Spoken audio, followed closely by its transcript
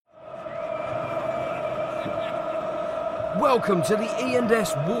Welcome to the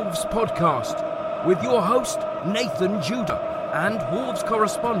E&S Wolves podcast with your host Nathan Judah and Wolves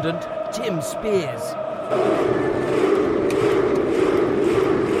correspondent Tim Spears.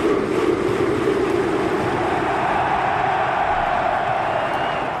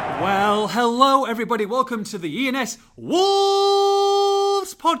 Well, hello everybody. Welcome to the E&S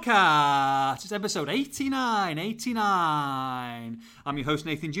Wolves podcast. It's episode 89. I'm your host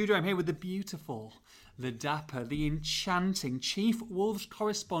Nathan Judah. I'm here with the beautiful, the dapper, the enchanting Chief Wolves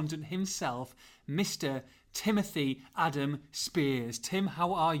correspondent himself, Mr. Timothy Adam Spears. Tim,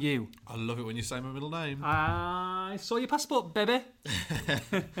 how are you? I love it when you say my middle name. I saw your passport, baby.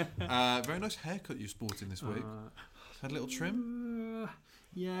 Very nice haircut you're sporting this week. Had a little trim.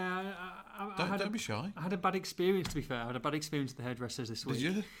 Yeah, Don't be shy. I had a bad experience, to be fair. I had a bad experience with the hairdressers this week.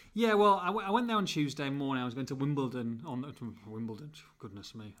 Did you? Yeah, well, I went there on Tuesday morning. I was going to Wimbledon.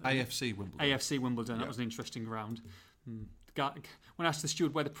 Goodness me. AFC Wimbledon. AFC Wimbledon. That was an interesting round. The guy, when I asked the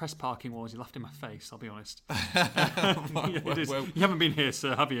steward where the press parking was, he laughed in my face, I'll be honest. You haven't been here,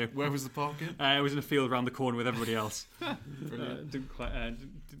 sir, have you? Where was the parking? It was in a field around the corner with everybody else. Brilliant. Didn't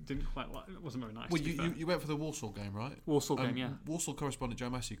quite like it. Wasn't very nice. Well, you went for the Walsall game, right? Walsall game, yeah. Walsall correspondent Joe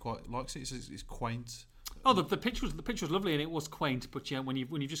Massey quite likes it. He says it's quaint. Oh, the pitch was lovely and it was quaint, but yeah, when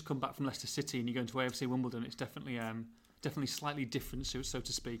you just come back from Leicester City and you go into AFC Wimbledon, it's definitely slightly different, so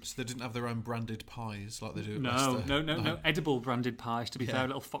to speak. So they didn't have their own branded pies like they do at No, Leicester? No, edible branded pies, to be fair, a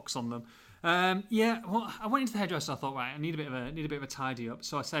little fox on them. Well, I went into the hairdresser, I thought, right, I need a bit of a tidy up.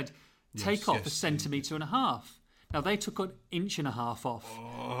 So I said, take off a centimetre and a half. Now, they took an inch and a half off,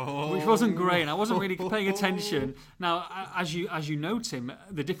 which wasn't great, and I wasn't really paying attention. Now, as you know, Tim,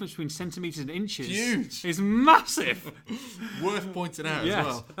 the difference between centimetres and inches is massive. Worth pointing out as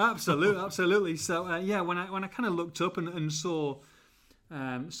well. Absolutely. So, when I kind of looked up and saw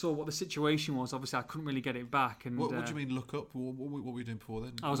what the situation was, obviously I couldn't really get it back. And What do you mean look up? What were you doing before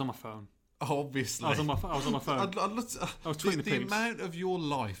then? I was on my phone. Obviously. I was on my phone. I was tweeting the amount of your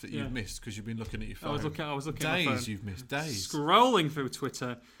life that you've missed because you've been looking at your phone. I was looking at my phone. Days you've missed, days. Scrolling through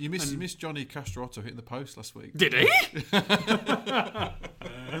Twitter. You missed Johnny Castrotto hitting the post last week. Did he?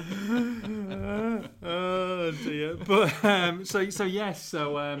 Oh dear. But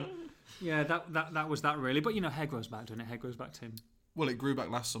that was that really. But hair grows back, doesn't it? Hair grows back, Tim. Well, it grew back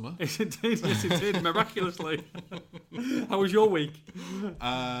last summer. Yes, it did, miraculously. How was your week?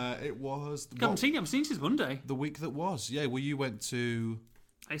 It was... I haven't seen you since Monday. The week that was, yeah. Well, you went to...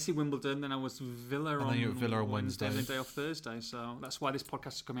 AC Wimbledon, then I was Villa on Wednesday. And then day off Thursday, so that's why this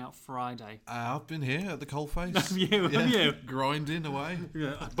podcast is coming out Friday. I've been here at the coalface. Have you? Grinding away.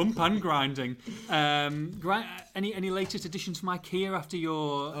 Yeah, bump and grinding. Any latest additions from IKEA after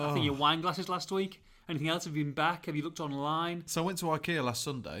your wine glasses last week? Anything else? Have you been back? Have you looked online? So I went to IKEA last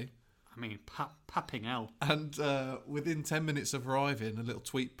Sunday. I mean, papping hell. And within 10 minutes of arriving, a little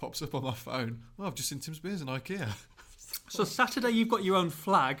tweet pops up on my phone. Oh, I've just seen Tim Spears in IKEA. So Saturday you've got your own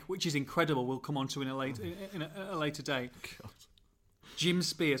flag, which is incredible. We'll come on to in a later date. God. Jim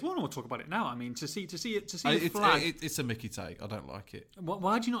Spears. Well, I want to talk about it now. I mean, to see the flag. It's a Mickey take. I don't like it.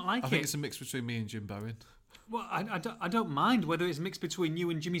 Why do you not like it? I think it's a mix between me and Jim Bowen. Well, I don't mind whether it's mixed between you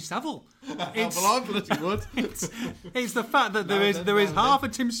and Jimmy Savile. Well, I bloody would. It's the fact that there is half a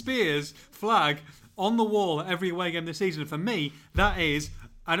Tim Spears flag on the wall at every away game this season. For me, that is,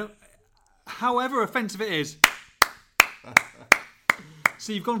 however offensive it is.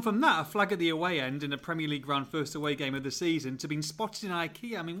 So you've gone from that, a flag at the away end in a Premier League round first away game of the season, to being spotted in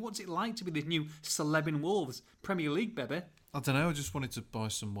IKEA. I mean, what's it like to be the new celeb in Wolves? Premier League, baby. I don't know, I just wanted to buy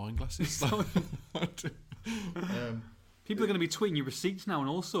some wine glasses. People are going to be tweeting you receipts now and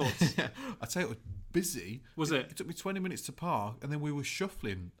all sorts. I tell you, it was busy. Was it? It took me 20 minutes to park, and then we were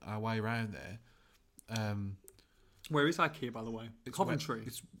shuffling our way around there. Where is IKEA, by the way? Coventry?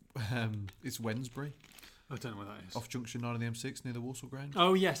 It's Wednesbury. I don't know where that is. Off Junction 9 on the M6 near the Walsall ground.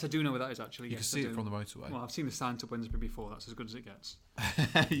 Oh, yes, I do know where that is, actually. You can see it from the motorway. Well, I've seen the sign to Wednesbury before. That's as good as it gets.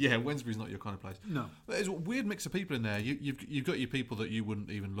 Yeah, Wednesbury's not your kind of place. No. There's a weird mix of people in there. You've got your people that you wouldn't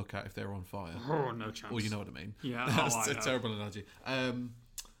even look at if they're on fire. Oh, no chance. Or you know what I mean. Yeah, That's a terrible analogy. And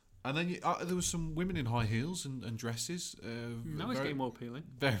then there was some women in high heels and dresses. Now it's getting more appealing.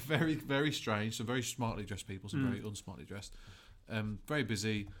 Very, very, very strange. Some very smartly dressed people, some very unsmartly dressed. Very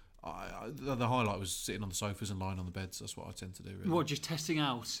busy. The highlight was sitting on the sofas and lying on the beds. That's what I tend to do, really. What, just testing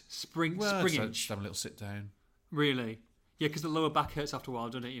out? Springing? Just having a little sit down. Really? Yeah, because the lower back hurts after a while,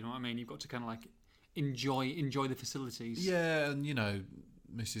 doesn't it? You know what I mean? You've got to kind of like enjoy the facilities. Yeah, and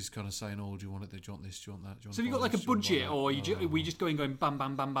Mrs. kind of saying, "Oh, do you want it? Do you want this? Do you want that? Do you want So have you got buy like a this? Do you want to buy budget, that?" or we just going bam,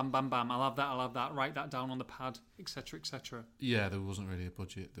 bam, bam, bam, bam, bam. I'll have that. Write that down on the pad, etc., etc. Yeah, there wasn't really a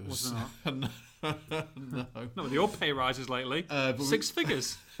budget. There was Wasn't no. Not with your pay rises lately. But 6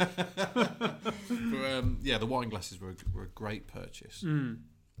 figures. Yeah, the wine glasses were a great purchase.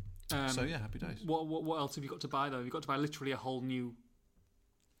 So yeah, happy days. What else have you got to buy though? You've got to buy literally a whole new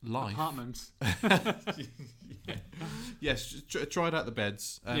Life. apartment. Yes, tried out the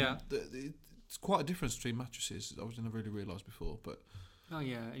beds. Yeah. It's quite a difference between mattresses. I didn't really realise before, but Oh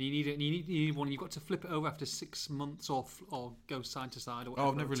yeah, and you need one. You've got to flip it over after 6 months, or go side to side, or whatever.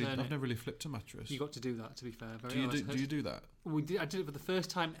 I've never really flipped a mattress. You got to do that. To be fair, do you do that? I did it for the first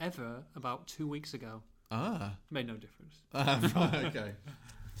time ever about 2 weeks ago. Ah, Made no difference. right, okay.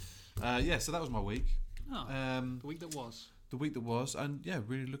 Yeah, so that was my week. Oh, the week that was. The week that was, and yeah,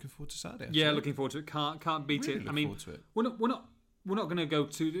 really looking forward to Saturday. Actually. Yeah, looking forward to it. Can't beat Really it. look forward to it. We're not going to go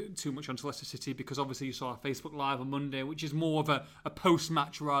too much onto Leicester City, because obviously you saw our Facebook Live on Monday, which is more of a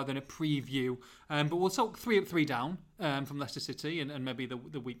post-match rather than a preview. But we'll talk 3 up, 3 down from Leicester City and maybe the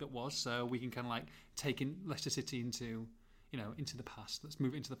week that was, so we can kind of like take in Leicester City into the past. Let's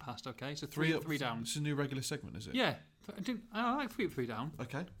move it into the past, okay? So 3 up, 3 down. It's a new regular segment, is it? Yeah, I like 3 up, 3 down.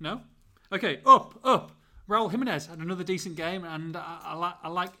 Okay. No? Okay, up. Raul Jimenez had another decent game, and I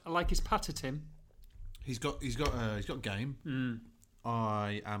like his patter, Tim. He's got game.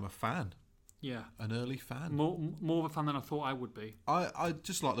 I am a fan. Yeah, An early fan. more of a fan than I thought I would be. I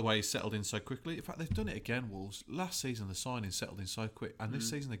just like the way he settled in so quickly. In fact, they've done it again, Wolves. Last season, the signing settled in so quick, and this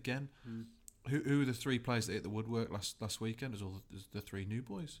season again. Who are the 3 players that hit the woodwork last weekend? It was the 3 new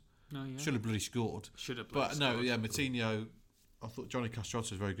boys. No, yeah. Should have bloody scored. But no, yeah, Moutinho. I thought Johnny Castriotti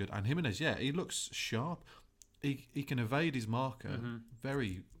was very good, and Jimenez. Yeah, he looks sharp. He can evade his marker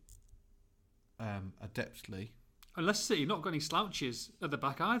very adeptly. And Leicester City not got any slouches at the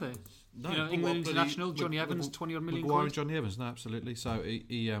back either. No, England international, Johnny Evans, 20-odd million Maguire quid. and Johnny Evans, no, absolutely. So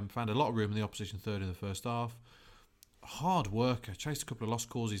he found a lot of room in the opposition third in the first half. Hard worker, chased a couple of lost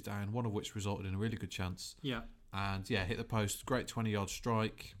causes down, one of which resulted in a really good chance. Yeah. And yeah, hit the post, great 20-yard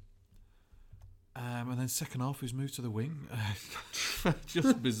strike. And then second half, he was moved to the wing.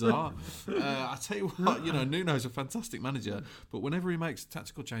 Just bizarre. I tell you what, Nuno's a fantastic manager, but whenever he makes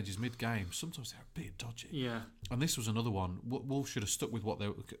tactical changes mid-game, sometimes they're a bit dodgy. Yeah. And this was another one. Wolves should have stuck with what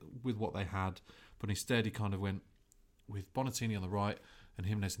they had, but instead he kind of went with Bonatini on the right and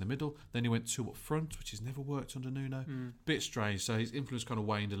Jimenez in the middle. Then he went 2 up front, which has never worked under Nuno. Bit strange. So his influence kind of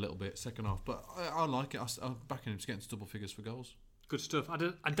waned a little bit second half, but I like it. I'm backing him to get into double figures for goals. Good stuff.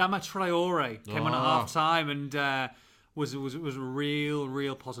 Adama Traore came on at half time and was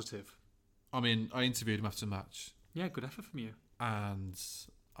real positive. I mean, I interviewed him after the match. Yeah, good effort from you. And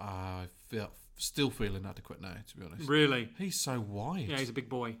I still feel inadequate now, to be honest. Really? He's so wide. Yeah, he's a big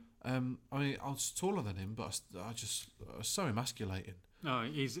boy. I mean, I was taller than him, but I was so emasculating. No,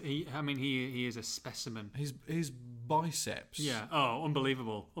 he is a specimen. His biceps. Yeah. Oh,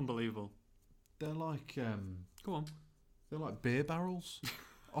 unbelievable. They're like Go on. They're like beer barrels.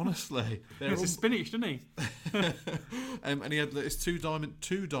 Honestly, He's a spinach, doesn't he? And he had his two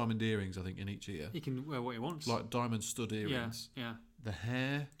diamond earrings, I think, in each ear. He can wear what he wants. Like diamond stud earrings. Yeah. The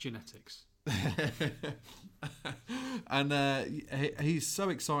hair. Genetics. And he's so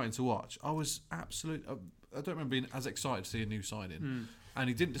exciting to watch. I was I don't remember being as excited to see a new signing, and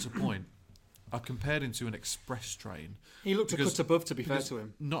he didn't disappoint. I compared him to an express train. He looked a cut above, to be fair to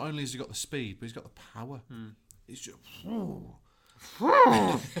him. Not only has he got the speed, but he's got the power. It's just.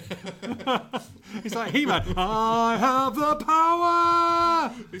 He's like He-Man. I have the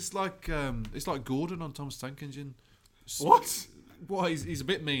power. It's like Gordon on Tom's Tank Engine. What? Well, he's a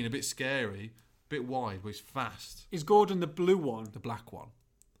bit mean, a bit scary, a bit wide, but he's fast. Is Gordon the blue one? The black one.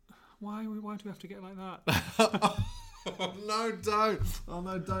 Why do we have to get like that? No, don't. Oh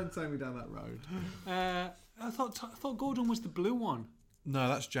no, don't take me down that road. I thought Gordon was the blue one. No,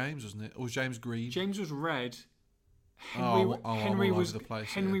 that's James, wasn't it? Or was James green? James was red. Henry was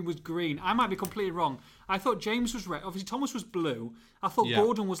was green. I might be completely wrong. I thought James was red. Obviously, Thomas was blue. I thought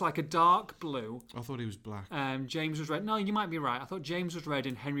Gordon was like a dark blue. I thought he was black. James was red. No, you might be right. I thought James was red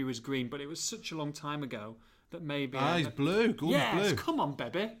and Henry was green, but it was such a long time ago that maybe. He's blue. Gordon's blue. Come on,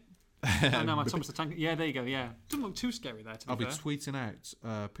 baby. I know my Thomas the Tank. Yeah, there you go. Yeah, doesn't look too scary there. I'll be tweeting out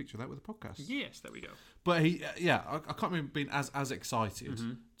a picture of that with the podcast. Yes, there we go. But he, I can't remember being as excited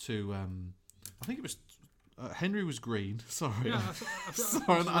to. I think it was. Henry was green. Sorry. Yeah,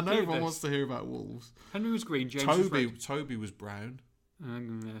 sorry. I know everyone wants to hear about Wolves. Henry was green. James was red. Toby was brown.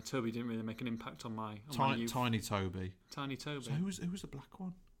 Toby didn't really make an impact on my youth. Tiny Toby. Tiny Toby. So who was the black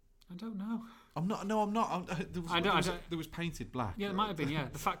one? I don't know. I'm not. No, I'm not. There was painted black. Yeah, it might have been. Yeah,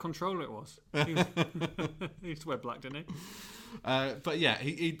 the Fat Controller it was. He used to wear black, didn't he? But yeah,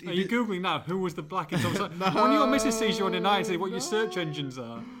 he Are you googling now? Who was the black in Thomas? When your missus sees you on the night, say what your search engines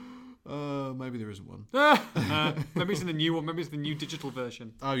are. Maybe there isn't one. Maybe it's in the new one. Maybe it's the new digital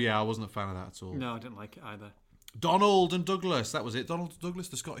version. Oh yeah, I wasn't a fan of that at all. No, I didn't like it either. Donald and Douglas, that was it. Donald and Douglas,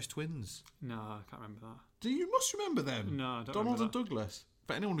 the Scottish twins. No, I can't remember that. You must remember them. No, I don't Donald remember and Douglas.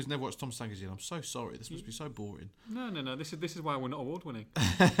 But anyone who's never watched Thomas Tank Engine, I'm so sorry. This must be so boring. No. This is why we're not award winning.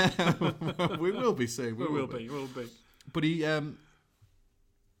 We will be soon. We will be. But he,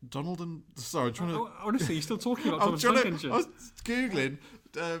 Donald and I'm trying to. Honestly, you're still talking about Thomas Tank Engine. I was googling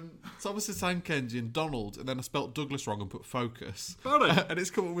Thomas the Tank Engine, Donald, and then I spelt Douglas wrong and put Focus. And it's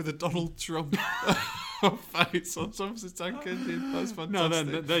come up with a Donald Trump face on Thomas the Tank Engine. That's fantastic.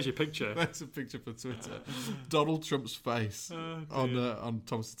 No, there's your picture. That's a picture for Twitter. Donald Trump's face on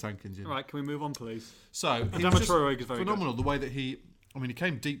Thomas the Tank Engine. Right, can we move on, please? So he was just phenomenal. The way that he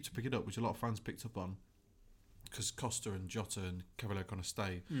came deep to pick it up, which a lot of fans picked up on. Because Costa and Jota and Cavalier kind of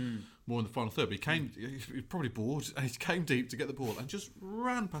stay more in the final third. But he was probably bored, and he came deep to get the ball and just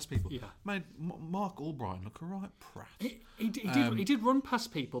ran past people. Yeah. Made Mark Albright look a right prat. He did run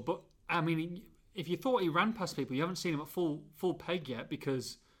past people, but I mean, if you thought he ran past people, you haven't seen him at full peg yet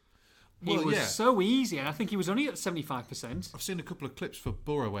because he was so easy, and I think he was only at 75%. I've seen a couple of clips for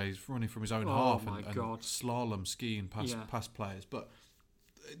Borough where he's running from his own half and slalom skiing past players, but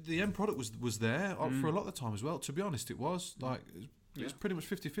the end product was there for a lot of the time as well. To be honest, it was pretty much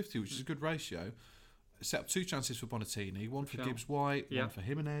 50-50, which is a good ratio. Set up 2 chances for Bonatini, one for Gibbs White, one for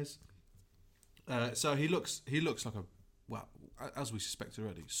Jimenez. So he looks like as we suspected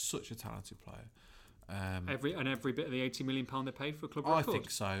already, such a talented player. Every bit of the £80 million they paid for a club record.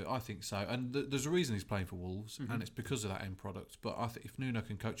 I think so. And there's a reason he's playing for Wolves, and it's because of that end product. But I think if Nuno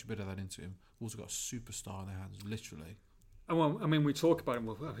can coach a bit of that into him, Wolves have got a superstar in their hands, literally. Well, I mean, we talk about it.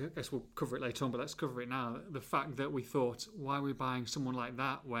 Well, I guess we'll cover it later on, but let's cover it now. The fact that we thought, why are we buying someone like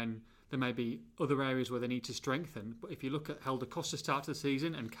that when there may be other areas where they need to strengthen? But if you look at Helder Costa start to the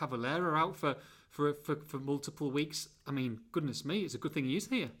season and Cavaleiro out for multiple weeks, I mean, goodness me, it's a good thing he is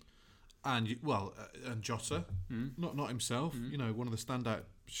here. And Jota, not himself. You know, one of the standout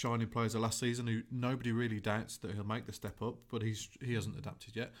shining players of last season who nobody really doubts that he'll make the step up, but he hasn't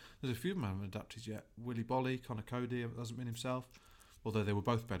adapted yet. There's a few of them who haven't adapted yet. Willy Bolly, Connor Cody hasn't been himself, although they were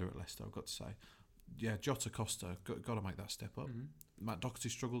both better at Leicester, I've got to say. Yeah, Jota, Costa, got to make that step up. Matt Doherty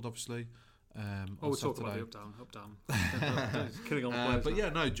struggled, obviously. We'll talk about the up down. Killing all the players. But yeah,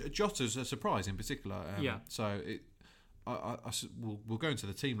 no, Jota's a surprise in particular. So we'll go into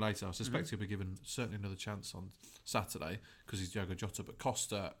the team later. I suspect he'll be given certainly another chance on Saturday because he's Diogo Jota. But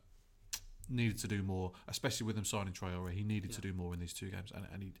Costa needed to do more, especially with him signing Traore. He needed to do more in these 2 games,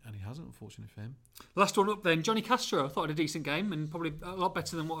 and he hasn't, unfortunately for him. Last one up then, Johnny Castro. I thought had a decent game and probably a lot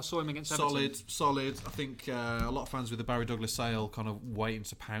better than what I saw him against Everton. Solid. I think a lot of fans with the Barry Douglas sale kind of waiting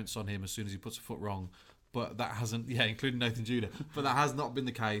to pounce on him as soon as he puts a foot wrong. But that hasn't, including Nathan Judah. But that has not been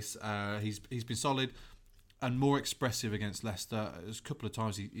the case. He's been solid and more expressive against Leicester. There's a couple of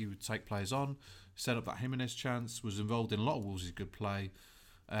times he would take players on, set up that Jimenez chance, was involved in a lot of Wolves' good play.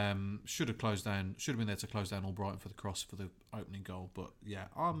 Should have been there to close down Albrighton for the cross for the opening goal. But yeah,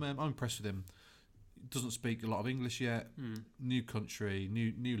 I'm impressed with him. Doesn't speak a lot of English yet. New country,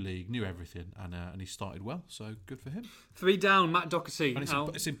 new league, new everything, and he started well. So good for him. 3 down, Matt Doherty. And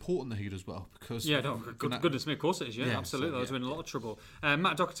it's important that he does well because goodness me, of course it is. Yeah, absolutely. I was in a lot of trouble.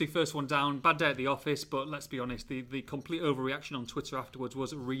 Matt Doherty, first one down. Bad day at the office, but let's be honest, the complete overreaction on Twitter afterwards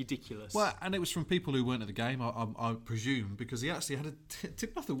was ridiculous. Well, and it was from people who weren't at the game, I presume, because he actually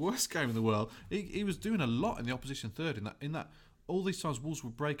didn't have the worst game in the world. He was doing a lot in the opposition third. In that all these times Wolves were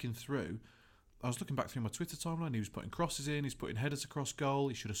breaking through. I was looking back through my Twitter timeline. He was putting crosses in. He's putting headers across goal.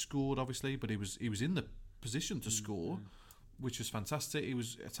 He should have scored, obviously, but he was in the position to score, which was fantastic. He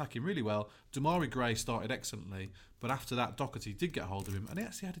was attacking really well. Damari Gray started excellently, but after that, Doherty did get hold of him, and he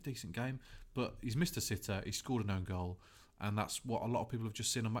actually had a decent game. But he's missed a sitter. He scored an own goal, and that's what a lot of people have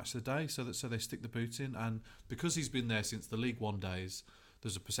just seen on Match of the Day. So they stick the boot in, and because he's been there since the League One days,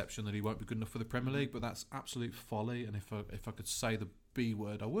 there's a perception that he won't be good enough for the Premier League. But that's absolute folly. And if I could say the B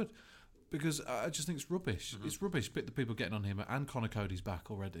word, I would. Because I just think it's rubbish. It's rubbish. But the people getting on him, and Connor Cody's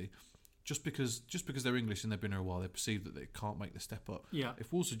back already, just because they're English and they've been here a while, they perceive that they can't make the step up. Yeah.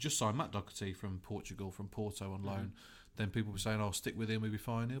 If Wolves had just signed Matt Doherty from Portugal, from Porto on loan, then people were saying, "Oh, stick with him, he'll be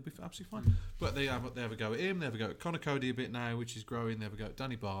fine. He'll be absolutely fine." But they have a go at him. They have a go at Connor Cody a bit now, which is growing. They have a go at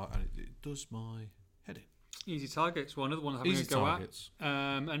Danny Barr, and it does my head in. Easy targets. Well, another one having a go at.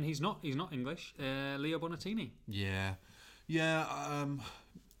 And he's not English. Leo Bonatini. Yeah.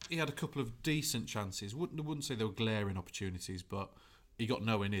 he had a couple of decent chances. Wouldn't say they were glaring opportunities, but he got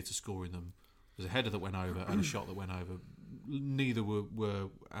nowhere near to scoring them. There's a header that went over and a shot that went over. Neither were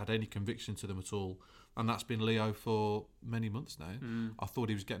had any conviction to them at all, and that's been Leo for many months now. I thought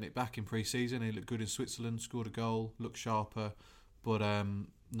he was getting it back in pre-season. He looked good in Switzerland, scored a goal, looked sharper, but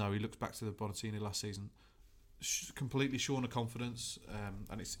no, he looks back to the Bonattini last season, completely shorn of confidence,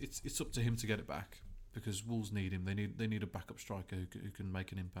 and it's up to him to get it back. Because Wolves need him. They need a backup striker who can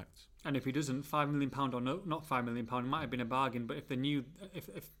make an impact. And if he doesn't, £5 million or no, not £5 million, it might have been a bargain. But if they knew, if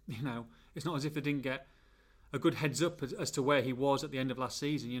you know, it's not as if they didn't get a good heads up as to where he was at the end of last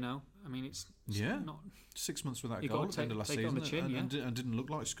season. You know, I mean, it's not 6 months without goal at the end of last season, and didn't look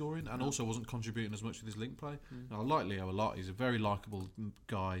like scoring, and also wasn't contributing as much with his link play. Now, I like Leo a lot. He's a very likeable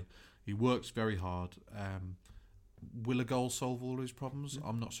guy. He works very hard. Will a goal solve all his problems?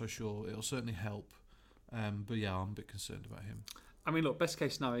 I'm not so sure. It'll certainly help. But yeah, I'm a bit concerned about him. I mean, look, best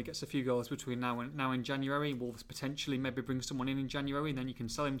case scenario, he gets a few goals between now and January. Wolves potentially maybe bring someone in January, and then you can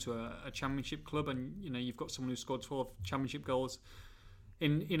sell him to a Championship club, and you know you've got someone who scored 12 Championship goals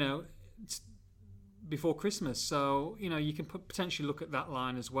in before Christmas. So you know you can potentially look at that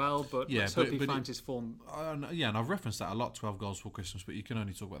line as well. But let's hope he finds his form. And I've referenced that a lot. 12 goals for Christmas, but you can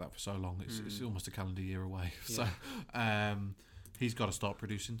only talk about that for so long. It's almost a calendar year away. Yeah. So he's got to start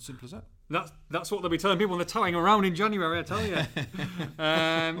producing. Simple as that. That's what they'll be telling people when they're towing around in January, I tell you.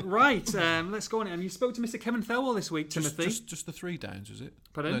 Let's go on. And you spoke to Mr. Kevin Thelwell this week, Timothy. Just the 3 downs, is it?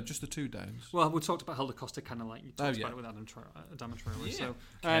 Pardon? No, just the 2 downs. Well, we talked about Helder Costa kind of like you talked about it with Adam Traore.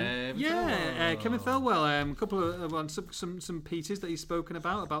 Yeah. Kevin Thelwell. A couple of some pieces that he's spoken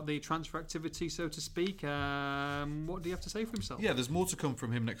about the transfer activity, so to speak. What do you have to say for himself? Yeah, there's more to come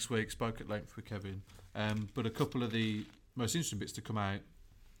from him next week. Spoke at length with Kevin. But a couple of the most interesting bits to come out.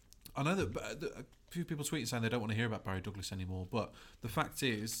 I know that a few people tweeting saying they don't want to hear about Barry Douglas anymore, but the fact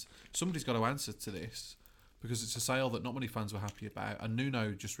is somebody's got to answer to this because it's a sale that not many fans were happy about, and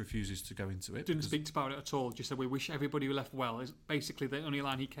Nuno just refuses to go into it. Didn't speak about it at all. Just said we wish everybody who left well is basically the only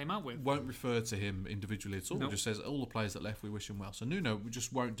line he came out with. Won't refer to him individually at all. Nope. Just says all the players that left we wish him well. So Nuno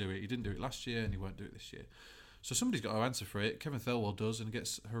just won't do it. He didn't do it last year and he won't do it this year. So somebody's got to answer for it. Kevin Thelwell does, and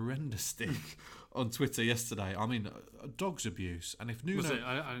gets horrendous stick on Twitter yesterday. I mean, dog's abuse. And if Nuno, was it?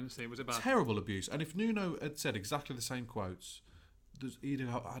 I didn't see. Was it bad? Terrible abuse. And if Nuno had said exactly the same quotes, he'd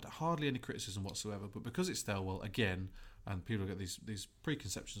have had hardly any criticism whatsoever. But because it's Thelwell again, and people get these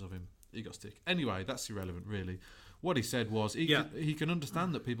preconceptions of him, he got stick. Anyway, that's irrelevant, really. What he said was he can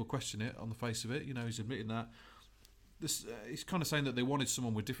understand that people question it on the face of it. You know, he's admitting that. He's kind of saying that they wanted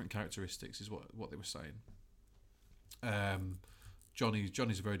someone with different characteristics, is what they were saying.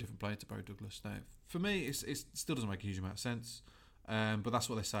 Johnny's a very different player to Barry Douglas. Now, for me, it still doesn't make a huge amount of sense, but that's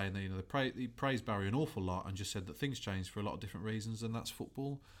what they're saying. They praised Barry an awful lot and just said that things change for a lot of different reasons, and that's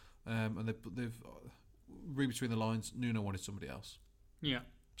football. And they've read between the lines. Nuno wanted somebody else. Yeah,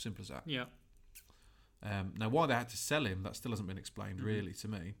 simple as that. Yeah. Now, why they had to sell him, that still hasn't been explained really to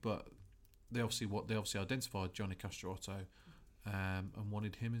me. But they obviously identified Johnny Castrotto and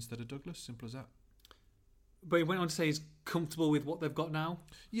wanted him instead of Douglas. Simple as that. But he went on to say he's comfortable with what they've got now.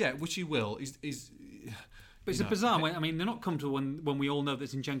 Yeah, which he will. But it's a bizarre way. I mean, they're not comfortable when we all know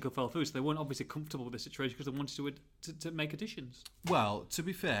that Zinchenko fell through, so they weren't obviously comfortable with the situation because they wanted to make additions. Well, to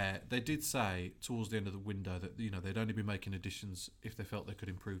be fair, they did say towards the end of the window that they'd only be making additions if they felt they could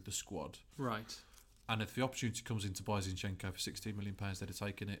improve the squad. Right. And if the opportunity comes in to buy Zinchenko for £16 million, they'd have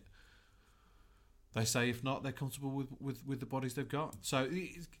taken it. They say if not, they're comfortable with the bodies they've got. So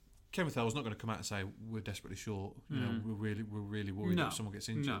Kevin Thelwell's not going to come out and say we're desperately short. We're really worried if someone gets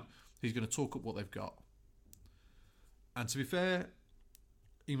injured. No. He's going to talk up what they've got. And to be fair,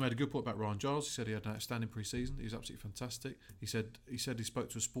 he made a good point about Ryan Giles. He said he had an outstanding pre-season. He was absolutely fantastic. He said he spoke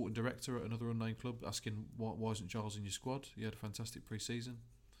to a sporting director at another unnamed club asking why isn't Giles in your squad. He had a fantastic pre-season.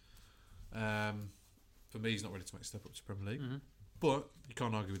 For me, he's not ready to make a step up to Premier League. Mm-hmm. But you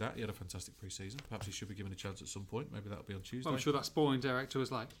can't argue with that. He had a fantastic pre-season. Perhaps he should be given a chance at some point. Maybe that'll be on Tuesday. I'm sure that sporting director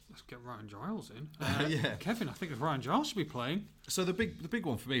was like, let's get Ryan Giles in. Yeah. Kevin, I think Ryan Giles should be playing. So the big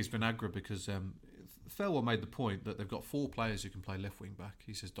one for me is Vinagre because Thelwell made the point that they've got 4 players who can play left wing back.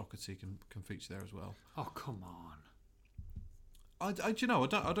 He says Doherty can feature there as well. Oh, come on. I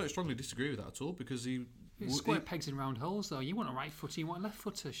don't strongly disagree with that at all because square pegs in round holes though. You want a right footer, you want a left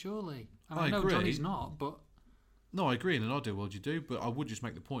footer, surely. I know agree. Johnny's not, but no, I agree in an ideal world you do, but I would just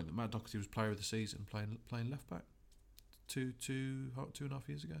make the point that Matt Doherty was player of the season playing left back 2.5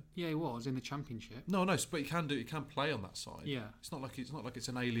 years ago. Yeah, he was in the Championship. No, but he can play on that side. Yeah, it's not like it's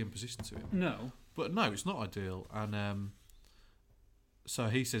an alien position to him. No, but no, it's not ideal. And so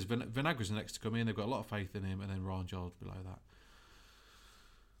he says Vinagre's the next to come in. They've got a lot of faith in him, and then Ryan Giles below that.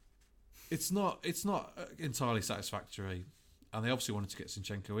 it's not entirely satisfactory, and they obviously wanted to get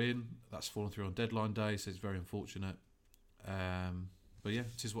Zinchenko in. That's fallen through on deadline day, so it's very unfortunate. But yeah,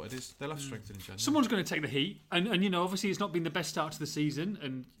 it is what it is. They'll have to strengthen in January. Someone's going to take the heat, and obviously it's not been the best start to the season,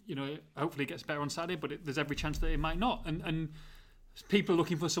 and hopefully it gets better on Saturday, but there's every chance that it might not. And people are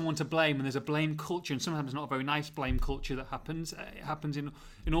looking for someone to blame, and there's a blame culture, and sometimes it's not a very nice blame culture that happens. It happens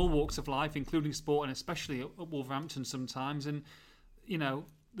in all walks of life, including sport, and especially at Wolverhampton sometimes. And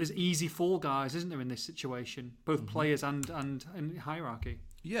there's easy fall guys, isn't there, in this situation, both players and hierarchy.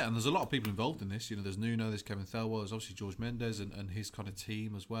 Yeah, and there's a lot of people involved in this. There's Nuno, there's Kevin Thelwell, there's obviously George Mendes and his kind of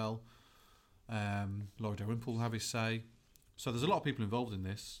team as well. Laurie Dalrymple will have his say. So there's a lot of people involved in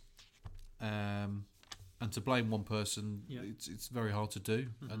this. And to blame one person, it's very hard to do.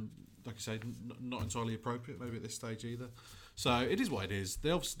 And like I say, not entirely appropriate maybe at this stage either. So it is what it is.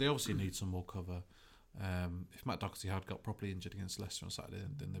 They obviously need some more cover. If Matt Doherty had got properly injured against Leicester on Saturday,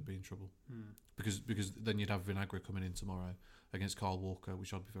 then they'd be in trouble. Because then you'd have Vinagre coming in tomorrow against Kyle Walker,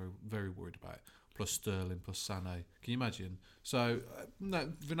 which I'd be very, very worried about. Plus Sterling, plus Sané. Can you imagine? So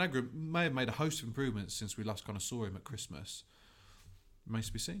Vinagre may have made a host of improvements since we last kind of saw him at Christmas. Remains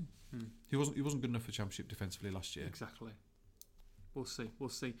to be seen. He wasn't good enough for Championship defensively last year. Exactly. We'll see.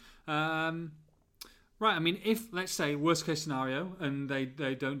 Right, I mean, if, let's say, worst case scenario, and they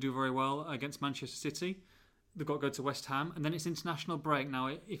don't do very well against Manchester City, they've got to go to West Ham, and then it's international break.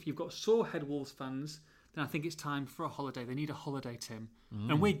 Now, if you've got sore-head Wolves fans, then I think it's time for a holiday. They need a holiday, Tim.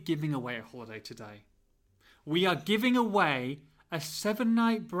 And we're giving away a holiday today. We are giving away a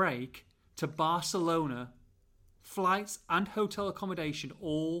 7-night break to Barcelona, flights and hotel accommodation,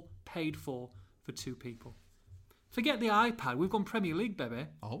 all paid for 2 people. Forget the iPad. We've gone Premier League, baby.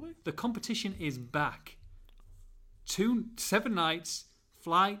 Are we? The competition is back. 7 nights,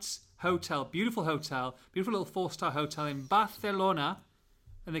 flights, hotel, beautiful little 4-star hotel in Barcelona,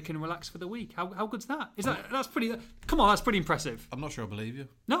 and they can relax for the week. How good's that? That's pretty? Come on, that's pretty impressive. I'm not sure I believe you.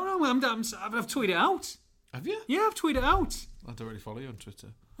 No, I've tweeted it out. Have you? Yeah, I've tweeted it out. I don't really follow you on Twitter.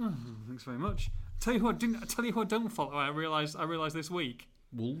 Oh, thanks very much. Tell you who I don't follow. I realised this week.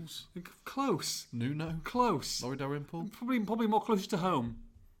 Wolves. Close. Nuno. Close. Laurie Dalrymple. Probably more closer to home.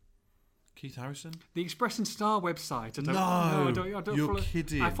 Keith Harrison. The Express and Star website. I don't you're follow,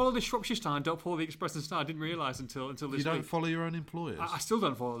 kidding. I follow the Shropshire Star and don't follow the Express and Star. I didn't realise until this week. You don't follow your own employers? I still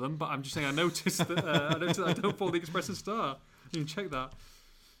don't follow them, but I'm just saying I noticed that I don't follow the Express and Star. You can check that.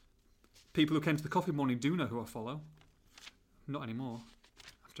 People who came to the coffee morning do know who I follow. Not anymore.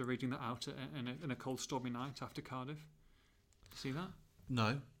 After reading that out in a cold, stormy night after Cardiff. See that?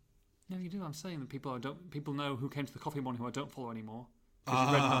 No. No, you do. I'm saying that people know who came to the coffee morning who I don't follow anymore.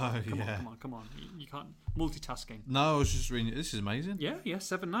 Come on. You can't multitasking. No, I was just reading. This is amazing. Yeah.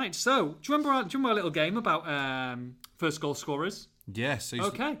 7 nights. So, do you remember our little game about first goal scorers? Yes.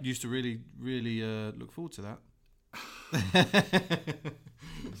 Okay. Used to really, really look forward to that.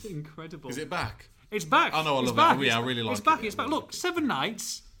 It's incredible. Is it back? It's back. I know. I love it. Yeah, I really like it. It's back. Look, 7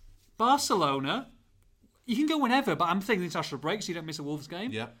 nights. Barcelona. You can go whenever, but I'm thinking international break, so you don't miss a Wolves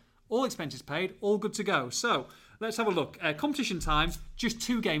game. Yeah. All expenses paid, all good to go. So, let's have a look. Competition time, just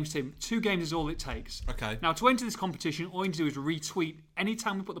 2 games, Tim. 2 games is all it takes. Okay. Now, to enter this competition, all you need to do is retweet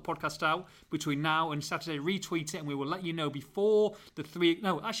anytime we put the podcast out between now and Saturday. Retweet it, and we will let you know before the 3...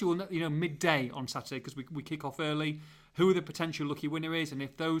 No, actually, we'll let you know midday on Saturday because we kick off early who the potential lucky winner is. And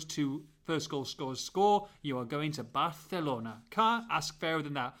if those 2 first goal scorers score, you are going to Barcelona. Can't ask fairer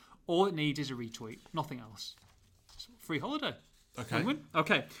than that. All it needs is a retweet. Nothing else. It's a free holiday. Okay. Win-win.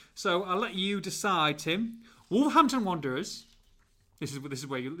 Okay, so I'll let you decide, Tim. Wolverhampton Wanderers. This is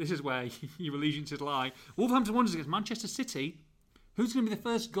where your allegiances lie. Wolverhampton Wanderers against Manchester City. Who's going to be the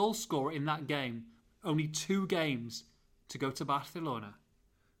first goal scorer in that game? Only 2 games to go to Barcelona.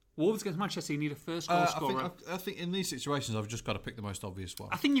 Wolves against Manchester City need a first goal scorer. I think in these situations, I've just got to pick the most obvious one.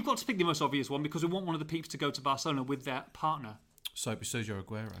 I think you've got to pick the most obvious one because we want one of the peeps to go to Barcelona with their partner. So it'd be Sergio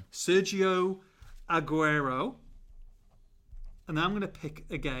Aguero. Sergio Aguero. And then I'm going to pick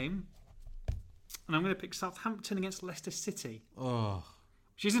a game. And I'm going to pick Southampton against Leicester City. Oh.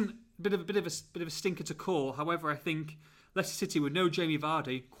 Which isn't a bit of a stinker to call. However, I think Leicester City with no Jamie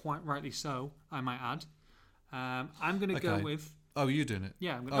Vardy, quite rightly so, I might add. I'm going to go with... Oh, you're doing it?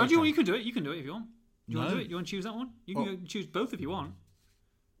 Yeah. Okay. You can do it. You can do it if you want. Do you want to do it? You want to choose that one? You can choose both if you want.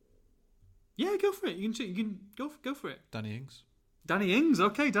 Yeah, go for it. You can go for it. Danny Ings. Danny Ings,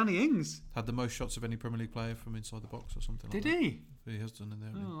 okay, Danny Ings. Had the most shots of any Premier League player from inside the box or something like that. Did he? He has done in there.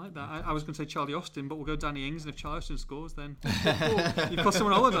 Oh, I like that. I was going to say Charlie Austin, but we'll go Danny Ings, and if Charlie Austin scores, then you cost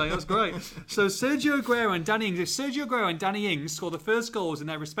someone a holiday. That's great. So Sergio Aguero and Danny Ings. If Sergio Aguero and Danny Ings score the first goals in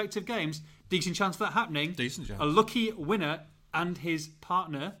their respective games, decent chance for that happening. Decent chance. A lucky winner and his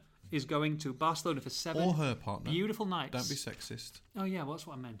partner is going to Barcelona for 7 Or her partner. beautiful nights. Don't be sexist. Oh yeah, well, that's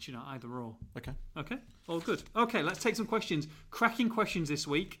what I meant. Either or. Okay. All good. Okay, let's take some questions. Cracking questions this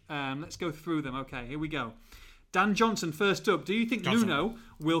week. Let's go through them. Okay, here we go. Dan Johnson, first up. Do you think Nuno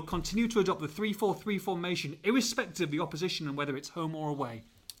will continue to adopt the 3-4-3 formation, irrespective of the opposition and whether it's home or away?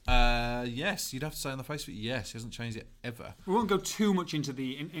 Yes, you'd have to say on the face of it, yes. He hasn't changed it ever. We won't go too much into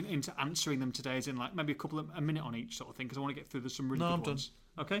into answering them today, as in like maybe a minute on each sort of thing, because I want to get through some really good ones.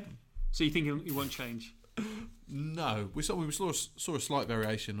 Okay? So you think he won't change? No, we saw a slight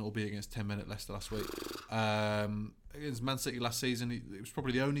variation, albeit against 10 men at Leicester last week. Against Man City last season, it was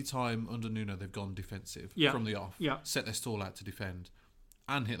probably the only time under Nuno they've gone defensive from the off. Yeah. Set their stall out to defend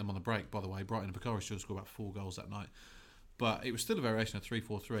and hit them on the break, by the way. Brighton and Bakary should have scored about 4 goals that night. But it was still a variation of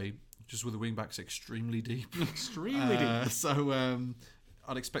 3-4-3, just with the wing-backs extremely deep. Extremely deep. So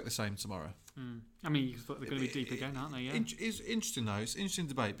I'd expect the same tomorrow. I mean, you thought they're going to be deep again, aren't they? Yeah. It's interesting, though. It's an interesting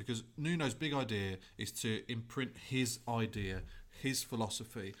debate because Nuno's big idea is to imprint his idea, his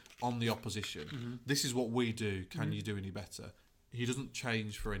philosophy on the opposition. Mm-hmm. This is what we do. Can you do any better? He doesn't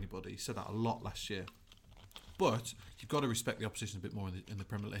change for anybody. He said that a lot last year. But you've got to respect the opposition a bit more in the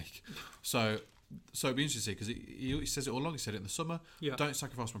Premier League. So it'd be interesting because he says it all along. He said it in the summer. Yeah. Don't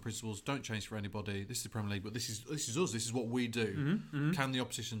sacrifice my principles. Don't change for anybody. This is the Premier League, but this is us. This is what we do. Mm-hmm. Mm-hmm. Can the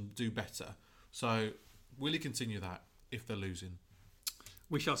opposition do better? So will he continue that if they're losing?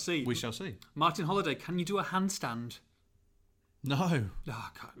 We shall see. We shall see. Martin Holiday, can you do a handstand? No. Oh,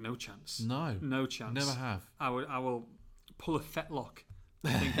 God, no chance. No chance. Never have. I will pull a fetlock.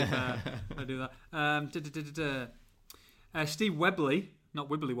 I think if I do that. Steve Webley. Not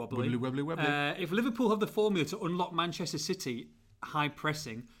Wibbly Wobbly. Wibbly. If Liverpool have the formula to unlock Manchester City high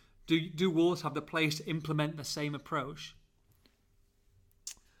pressing, do Wolves have the players to implement the same approach?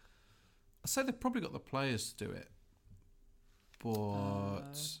 I'd say they've probably got the players to do it, but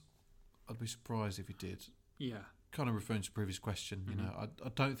I'd be surprised if he did. Yeah. Kind of referring to the previous question, you know, I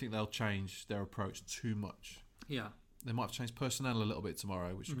don't think they'll change their approach too much. Yeah. They might have changed personnel a little bit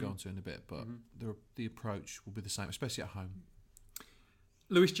tomorrow, which we'll go on to in a bit, but the approach will be the same, especially at home.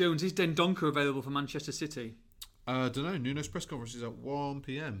 Lewis Jones, is Dendoncker available for Manchester City? I don't know. Nuno's press conference is at 1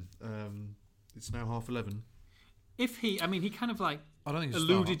 p.m. It's now 11:30. If he kind of like I don't think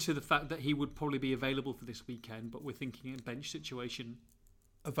alluded to the fact that he would probably be available for this weekend, but we're thinking a bench situation.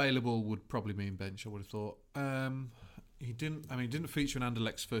 Available would probably mean bench, I would have thought. He didn't feature in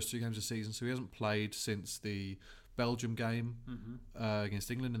Anderlecht's first 2 games of the season, so he hasn't played since the Belgium game against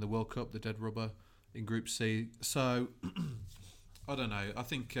England in the World Cup, the dead rubber in Group C. So I don't know. I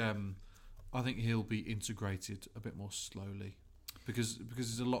think he'll be integrated a bit more slowly because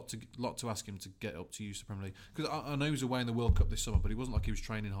there's a lot to ask him to get up to use the Premier League. Because I know he was away in the World Cup this summer, but he wasn't like he was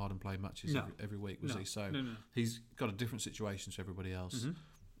training hard and playing matches every week, was he? So he's got a different situation to everybody else. Mm-hmm.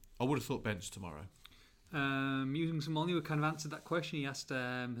 I would have thought bench tomorrow. Musings from Molyneux kind of answered that question. He asked,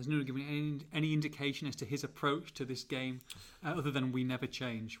 has Nuno given any indication as to his approach to this game other than we never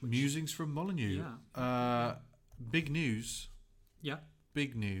change? Musings from Molyneux. Yeah. Big news. Yeah.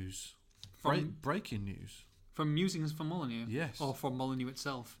 Big news. Breaking news. From Musings from Molyneux? Yes. Or from Molyneux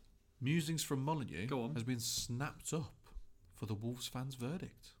itself? Musings from Molyneux has been snapped up for the Wolves fans'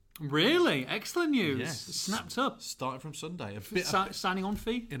 verdict. Really? Excellent news. Yes. Snapped up. Starting from Sunday. Signing on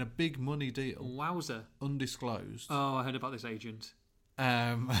fee? In a big money deal. Wowzer. Undisclosed. Oh, I heard about this agent.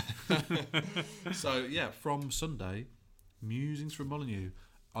 So, yeah, from Sunday, Musings from Molyneux.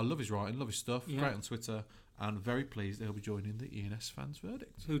 I love his writing, love his stuff. Yeah. Great on Twitter. And very pleased they'll be joining the ENS fans'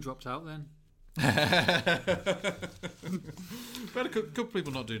 verdict. Who dropped out then? We had a couple of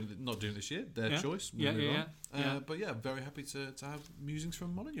people not doing it this year. Their choice. But yeah, I'm very happy to have Musings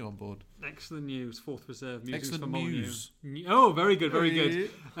from Molyneux on board. Excellent news. Fourth reserve Musings Excellent from Molyneux. News. Oh, very good, very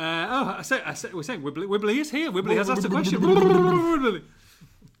good. We're saying Wibbly is here. Wibbly has asked a question.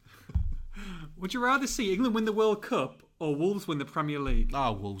 Would you rather see England win the World Cup or Wolves win the Premier League?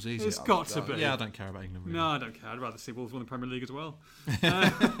 Oh, Wolves, easy. It's got to be. Yeah, I don't care about England. Really. No, I don't care. I'd rather see Wolves win the Premier League as well.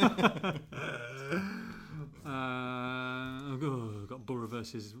 Got Borough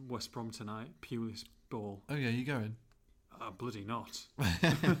versus West Brom tonight. Pulis ball. Oh yeah, you going? Bloody not.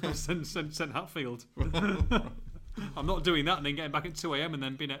 send Hatfield. I'm not doing that and then getting back at 2 a.m. and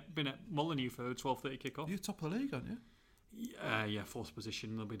then been at Molyneux for the 12:30 kickoff. You're top of the league, aren't you? Yeah, fourth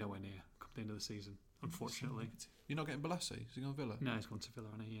position. They'll be nowhere near come the end of the season, unfortunately. You're not getting Balassi? Is he going to Villa? No, he's gone to Villa,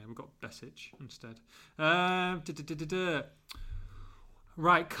 hasn't he? Yeah, we've got Besic instead.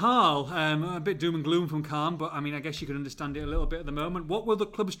 Right, Carl. A bit doom and gloom from Carl, but I mean, I guess you can understand it a little bit at the moment. What will the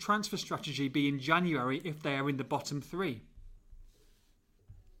club's transfer strategy be in January if they are in the bottom 3?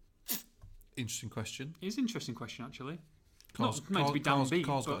 Interesting question. It is an interesting question, actually. Not meant to be downbeat.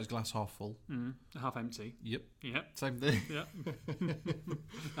 Carl's got his glass half full. Half empty. Yep. Yep. Same thing. Yep.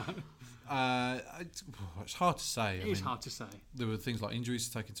 It's hard to say. It is hard to say. There were things like injuries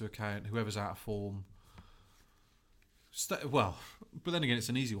to take into account. Whoever's out of form. Well, but then again, it's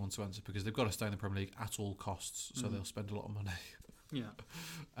an easy one to answer because they've got to stay in the Premier League at all costs, so they'll spend a lot of money.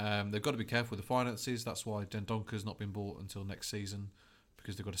 Yeah. They've got to be careful with the finances. That's why Dendonker's not been bought until next season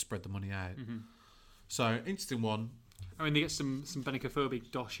because they've got to spread the money out. So, interesting one. I mean, they get some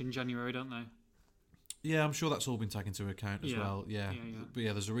Benicophobic dosh in January, don't they? Yeah, I'm sure that's all been taken into account as well. Yeah. Yeah. But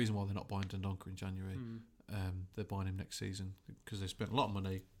yeah, there's a reason why they're not buying Dendonker in January. They're buying him next season because they spent a lot of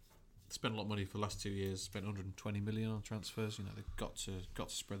money. Spent a lot of money for the last 2 years. Spent 120 million on transfers. You know, they've got to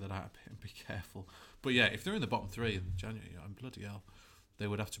spread that out a bit and be careful. But yeah, if they're in the bottom three in January, bloody hell, they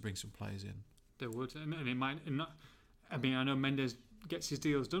would have to bring some players in. They would, and it might not. I mean, I know Mendes gets his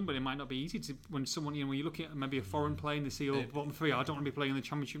deals done, but it might not be easy to when someone, when you look at maybe a foreign player and they see bottom three, I don't want to be playing in the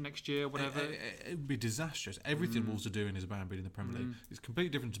Championship next year, whatever. It would be disastrous. Everything Wolves are doing is about beating the Premier League. It's completely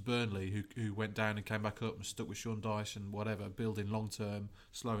different to Burnley, who went down and came back up and stuck with Sean Dyche and whatever, building long term,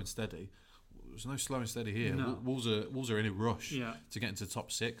 slow and steady. There's no slow and steady here. No. Wolves are in a rush to get into the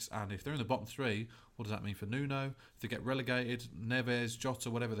top six, and if they're in the bottom three, what does that mean for Nuno? If they get relegated, Neves,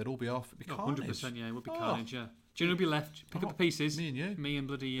 Jota, whatever, they'd all be off. It'd be carnage. 100%, yeah, it would be carnage, yeah. Do you know who'd be left? Pick up the pieces. Me and you. Me and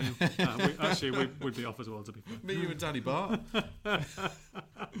bloody you. We'd be off as well, to be fair. Me, you and Danny Bart.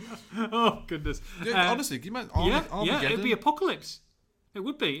 Oh, goodness. Honestly, can you imagine? It'd be apocalypse. It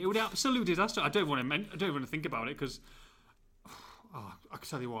would be. It would be absolute disaster. I don't want to think about it because, I can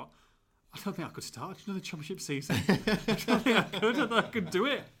tell you what, I don't think I could start another Championship season. I don't think I could. I don't think I could do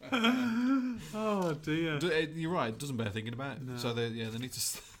it. Oh dear. You're right. It doesn't bear thinking about. No. So they need to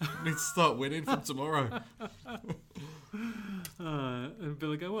start winning from tomorrow. And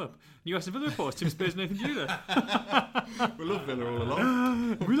Villa go up. New Aston Villa reports. Tim Spears, Nathan Judah. We love Villa all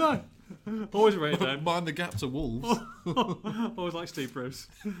along. We like. Always rate them. Mind the gap to Wolves. Always like Steve Bruce.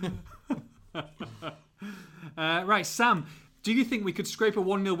 Right, Sam. Do you think we could scrape a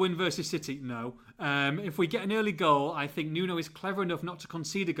 1-0 win versus City? No. If we get an early goal, I think Nuno is clever enough not to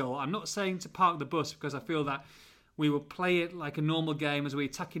concede a goal. I'm not saying to park the bus because I feel that we will play it like a normal game as we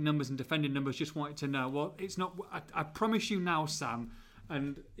attack in numbers and defend in numbers. Just wanted to know. Well, it's not. I promise you now, Sam,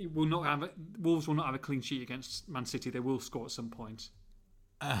 and Wolves will not have a clean sheet against Man City. They will score at some point.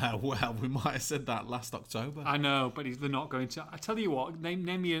 Well, we might have said that last October. I know, but they're not going to. I tell you what, name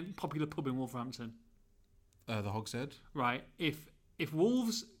me a popular pub in Wolverhampton. The Hog's Head. Right. If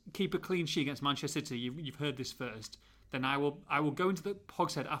Wolves keep a clean sheet against Manchester City, you've heard this first, then I will go into the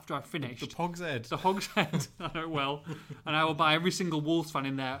Hog's Head after I've finished. The Hog's Head. The Hog's Head. I know it well. And I will buy every single Wolves fan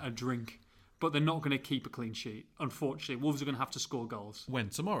in there a drink. But they're not going to keep a clean sheet. Unfortunately, Wolves are going to have to score goals. When?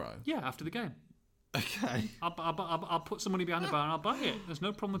 Tomorrow? Yeah, after the game. Okay. I'll put some money behind the bar and I'll buy it. There's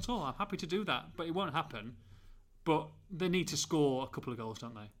no problem at all. I'm happy to do that. But it won't happen. But they need to score a couple of goals,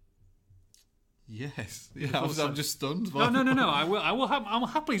 don't they? Yes. Yeah, I'm just stunned. No. I will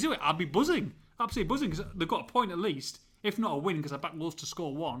happily do it. I'll be buzzing. Absolutely buzzing because they've got a point at least. If not a win because I backed Wolves to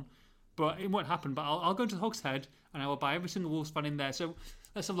score one. But it won't happen. But I'll go to the Hog's Head and I will buy every single Wolves fan in there. So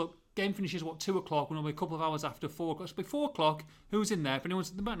let's have a look. Game finishes, 2 o'clock? We'll be a couple of hours after 4 o'clock. So it'll be 4 o'clock. Who's in there? There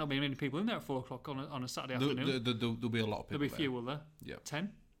might not be many people in there at 4 o'clock on a Saturday afternoon. There'll be a lot of people. There'll be a few, will there? Yeah. 10?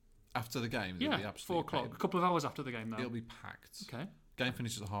 After the game? Yeah, be 4 o'clock. A couple of hours after the game, though. It'll be packed. Okay. Game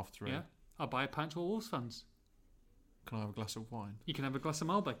finishes at 3:30. Yeah. I'll buy a pint to all Wolves fans. Can I have a glass of wine? You can have a glass of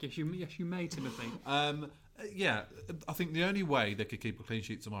Malbec. Yes, you may, Timothy. Yeah, I think the only way they could keep a clean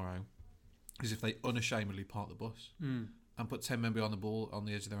sheet tomorrow is if they unashamedly park the bus and put 10 men behind the ball on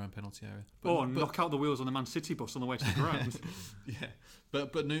the edge of their own penalty area. Knock out the wheels on the Man City bus on the way to the ground. Yeah,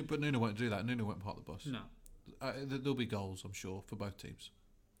 but Nuno won't do that. Nuno won't park the bus. No. There'll be goals, I'm sure, for both teams.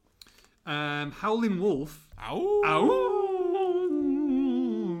 Howling Wolf. Ow! Ow!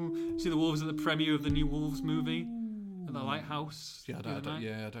 See the Wolves at the premiere of the new Wolves movie at the Lighthouse. Yeah, I don't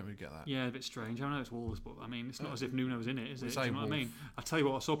really get that. Yeah, a bit strange. I know it's Wolves, but I mean, it's not as if Nuno's in it, is it? Do you know what I mean? I tell you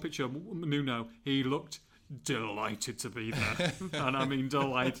what, I saw a picture of Nuno. He looked delighted to be there, and I mean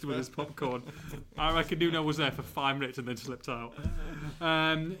delighted with his popcorn. I reckon Nuno was there for 5 minutes and then slipped out.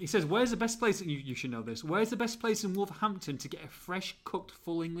 He says, "Where's the best place?" You should know this. Where's the best place in Wolverhampton to get a fresh cooked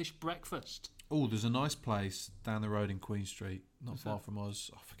full English breakfast? Oh, there's a nice place down the road in Queen Street, not far from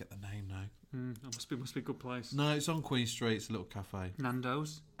us. I forget the name now. That must be a good place. No, it's on Queen Street. It's a little cafe.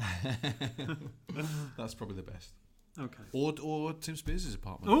 Nando's. That's probably the best. Okay. Or Tim Spears'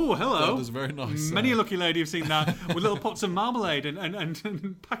 apartment. Oh, hello. That's very nice. Many a lucky lady have seen that with little pots of marmalade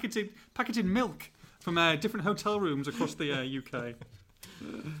and packeted milk from different hotel rooms across the UK.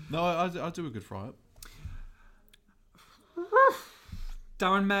 No, I do a good fry-up.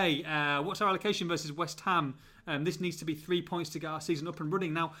 Darren May, what's our allocation versus West Ham? This needs to be 3 points to get our season up and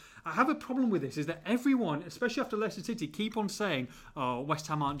running. Now, I have a problem with this, is that everyone, especially after Leicester City, keep on saying, oh, West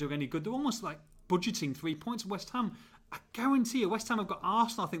Ham aren't doing any good. They're almost like budgeting 3 points. West Ham, I guarantee you, West Ham have got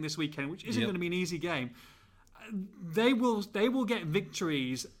Arsenal, I think, this weekend, which isn't going to be an easy game. They will get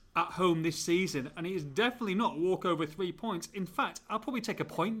victories at home this season, and it is definitely not walk over 3 points. In fact, I'll probably take a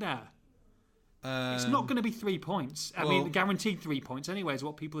point there. It's not going to be 3 points. I mean, guaranteed 3 points anyway is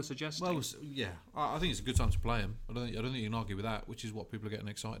what people are suggesting. Well, yeah, I think it's a good time to play him. I don't think you can argue with that, which is what people are getting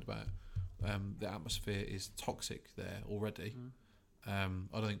excited about. The atmosphere is toxic there already. I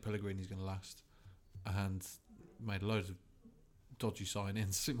don't think Pellegrini's going to last, and made loads of dodgy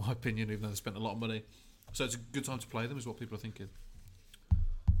sign-ins, in my opinion, even though they spent a lot of money. So it's a good time to play them, is what people are thinking.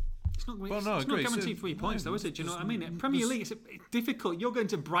 It's not guaranteed 3 points, though, is it? Do you know what I mean? Premier League, it's difficult. You're going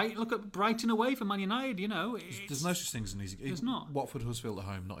to look at Brighton away for Man United, you know. There's no such thing as an easy game. There's not. Watford, Huddersfield at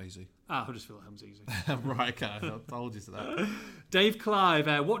home, not easy. Huddersfield at home's easy. Right, okay, I told you to that. Dave Clive,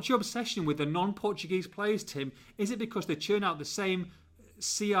 what's your obsession with the non-Portuguese players, Tim? Is it because they churn out the same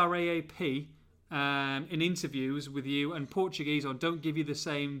CRAAP in interviews with you and Portuguese, or don't give you the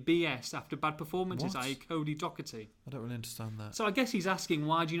same BS after bad performances, i.e. Cody Doherty? I don't really understand that. So I guess he's asking,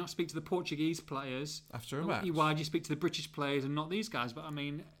 why do you not speak to the Portuguese players after a match? Why do you speak to the British players and not these guys? But I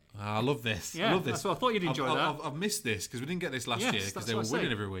mean, I love this. Yeah, I love this. That's what I thought you'd enjoy that. I've missed this because we didn't get this last year because they were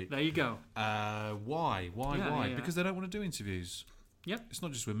winning every week. There you go. Why? Yeah. Because they don't want to do interviews. Yep. It's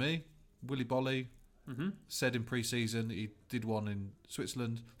not just with me. Willy Bolly said in pre-season, he did one in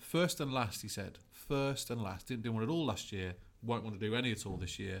Switzerland. First and last, he said. First and last. Didn't do one at all last year. Won't want to do any at all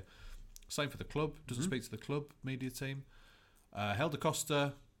this year. Same for the club. Doesn't speak to the club media team. Helder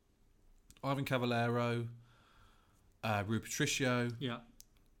Costa, Ivan Cavallero, Rui Patricio,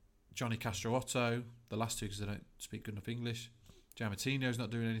 Johnny Castro Otto. The last two because they don't speak good enough English. Giammattino's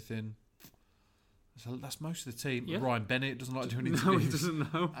not doing anything. So that's most of the team. Yeah. Ryan Bennett doesn't like doing interviews. No, he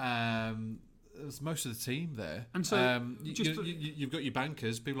doesn't know. There's most of the team there. And so you've got your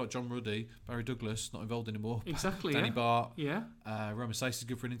bankers, people like John Ruddy, Barry Douglas, not involved anymore. Exactly. Danny Bart. Yeah. Roman Sace is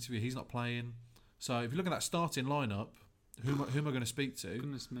good for an interview. He's not playing. So if you look at that starting lineup, who am I going to speak to?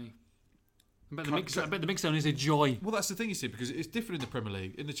 Goodness me. I bet the mix zone is a joy. Well, that's the thing, you see, because it's different in the Premier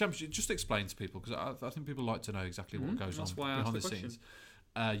League. In the Championship, just explain to people, because I think people like to know exactly what goes on behind the scenes.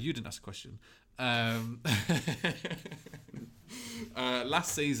 You didn't ask a question.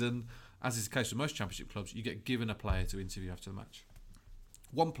 Last season, as is the case with most Championship clubs, you get given a player to interview after the match.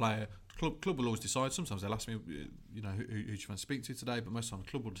 One player, club will always decide. Sometimes they'll ask me, who do you want to speak to today? But most of the time,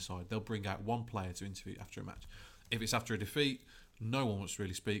 the club will decide. They'll bring out one player to interview after a match. If it's after a defeat, no one wants to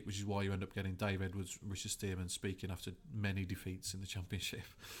really speak, which is why you end up getting Dave Edwards, Richard Stearman speaking after many defeats in the Championship.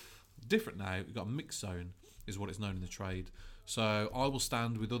 Different now, we've got a mixed zone, is what it's known in the trade. So I will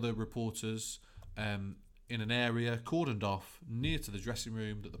stand with other reporters in an area cordoned off near to the dressing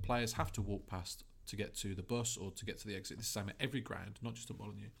room that the players have to walk past to get to the bus or to get to the exit. This is the same at every ground, not just at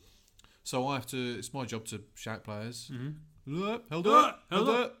Molineux. So I have to. It's my job to shout players. Held up,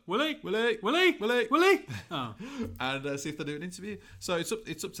 Willie. Oh. And see if they do an interview. So it's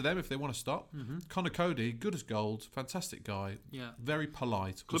up to them if they want to stop. Connor Cody, good as gold, fantastic guy. Yeah. Very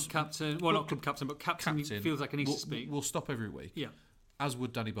polite. Club captain. Well, not club captain, but captain feels like he needs to speak. We'll stop every week. Yeah. As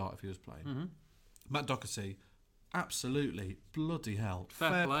would Danny Bart if he was playing. Matt Doherty, absolutely bloody hell.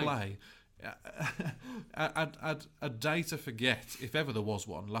 Fair play. A day to forget, if ever there was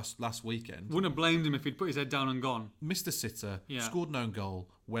one, last weekend. Wouldn't have blamed him if he'd put his head down and gone. Missed a sitter, scored an own goal,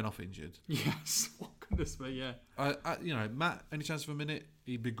 went off injured. Yes, what goodness me, yeah. Matt, any chance of a minute?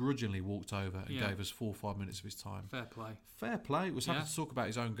 He begrudgingly walked over and gave us 4 or 5 minutes of his time. Fair play. Was happy to talk about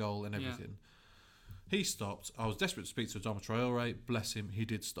his own goal and everything. He stopped. I was desperate to speak to Adama Traore. Bless him, he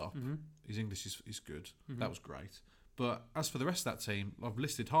did stop. His English is good. That was great. But as for the rest of that team, I've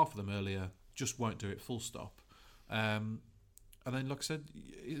listed half of them earlier, just won't do it, full stop. And then, like I said,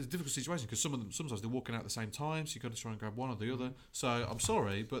 it's a difficult situation because sometimes they're walking out at the same time, so you've got to try and grab one or the other. So I'm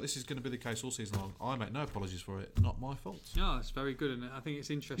sorry, but this is going to be the case all season long. I make no apologies for it. Not my fault. No, it's very good, and I think it's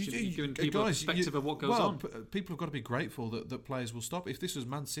interesting that you're giving people a perspective of what goes on. People have got to be grateful that players will stop. If this was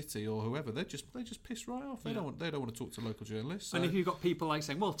Man City or whoever, they just piss right off. They don't want to talk to local journalists. So. And if you've got people like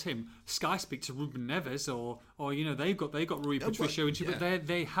saying, "Well, Tim, Sky speak to Ruben Neves," or they've got Rui Patricio, but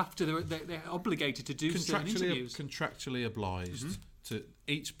they have to. They're obligated to do certain interviews. Contractually obliged. To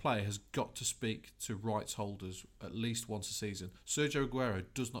each player has got to speak to rights holders at least once a season. Sergio Aguero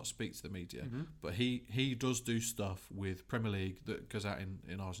does not speak to the media, but he does do stuff with Premier League that goes out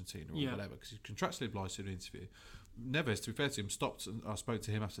in Argentina or whatever because he's contractually obliged to do an interview. Neves, to be fair to him, stopped and I spoke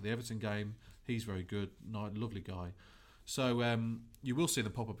to him after the Everton game. He's very good, lovely guy. So you will see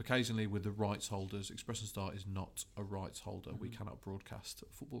them pop up occasionally with the rights holders. Express and Star is not a rights holder. We cannot broadcast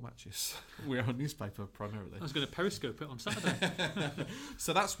football matches. We are a newspaper primarily. I was going to periscope it on Saturday.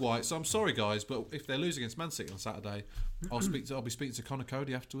 So that's why. So I'm sorry, guys, but if they lose against Man City on Saturday, I'll be speaking to Conor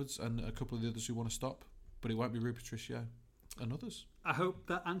Cody afterwards and a couple of the others who want to stop. But it won't be Rui Patricio and others. I hope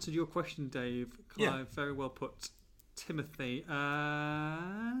that answered your question, Dave. Clive, Yeah. very well put. Timothy.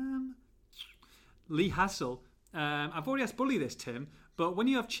 Lee Hassel. I've already asked Bully this, Tim, but when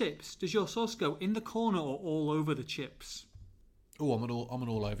you have chips, does your sauce go in the corner or all over the chips? Oh, I'm an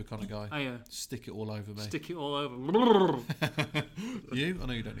all over kind of guy. Oh, yeah. Stick it all over me. Stick it all over. You? I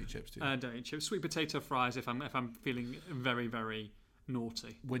know you don't eat chips, do you? Don't eat chips. Sweet potato fries if I'm feeling very, very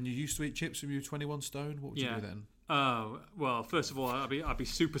naughty. When you used to eat chips when you were 21 stone, what would you do then? Oh, well, first of all, I'd be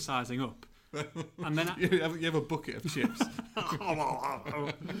supersizing up. And then you have a bucket of chips.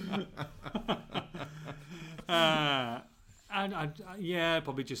 And I'd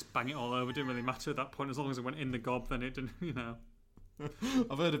probably just bang it all over. It didn't really matter at that point. As long as it went in the gob, then it didn't,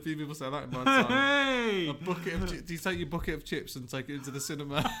 I've heard a few people say that in my time. Hey! A bucket of do you take your bucket of chips and take it into the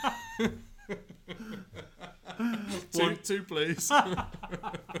cinema? two, please.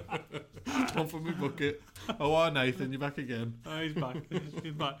 One for my bucket. Oh, hi, Nathan, you're back again. Oh, he's back.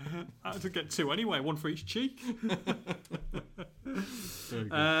 He's back. I had to get two anyway, one for each cheek.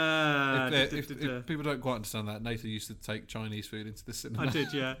 If people don't quite understand that, Nathan used to take Chinese food into the cinema. I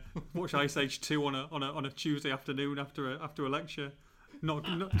did, yeah. Watch Ice Age 2 on a Tuesday afternoon after a lecture. Not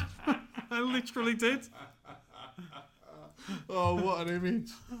I literally did. Oh, what an image.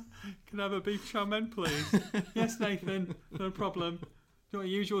 Can I have a beef chow mein, please? Yes, Nathan. No problem. Do you want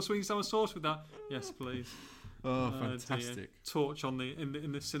to use your sweet and sour sauce with that? Yes, please. Oh, fantastic. Dear. Torch on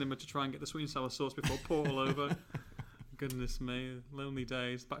in the cinema to try and get the sweet and sour sauce before pour all over. Goodness me, lonely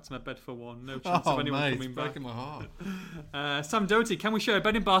days. Back to my bed for one. No chance of anyone coming back. Breaking my heart. Sam Doty, can we share a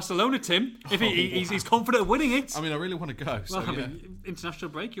bed in Barcelona, Tim? If he's confident of winning it. I mean, I really want to go. So, well, I mean,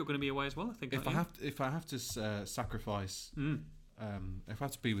 international break, you're going to be away as well, I think. If I have to sacrifice, if I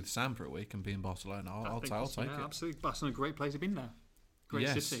have to be with Sam for a week and be in Barcelona, I'll take it. Absolutely, Barcelona, great place. I've been there. Great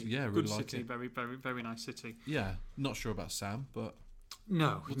city. Yeah, really good like city. it. Very, very, very nice city. Yeah, not sure about Sam, but.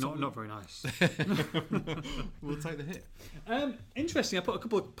 No, not very nice. We'll take the hit. Interesting. I put a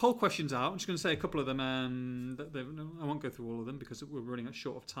couple of poll questions out. I'm just going to say a couple of them. I won't go through all of them because we're running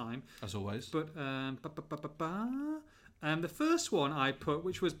short of time. As always. But the first one I put,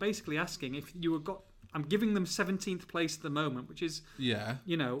 which was basically asking if you were I'm giving them 17th place at the moment, which is,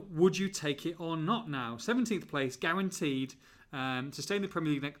 would you take it or not now? 17th place, guaranteed to stay in the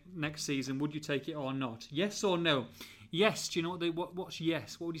Premier League next season. Would you take it or not? Yes or no? Yes. Do you know what's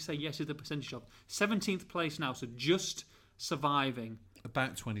yes? What would you say yes is the percentage of? 17th place now, so just surviving.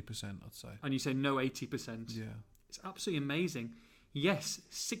 About 20%, I'd say. And you say no 80%. Yeah. It's absolutely amazing. Yes,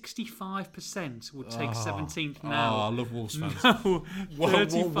 65% would take 17th now. Oh, I love Wolves fans. No,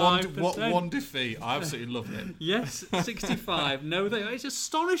 35%. What one defeat. I absolutely love it. Yes, 65. No, it's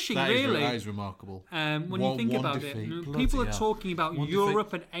astonishing, That really. is remarkable. When you think about defeat. it, people are talking about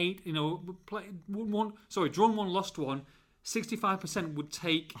Europe defeat. and 8, drawn one, lost one. 65% would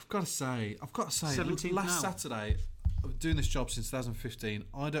take. I've got to say, 17th last now. Saturday, I've been doing this job since 2015.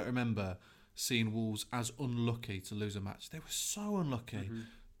 I don't remember seeing Wolves as unlucky to lose a match. They were so unlucky. Mm-hmm.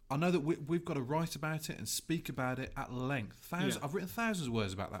 I know that we've got to write about it and speak about it at length. I've written thousands of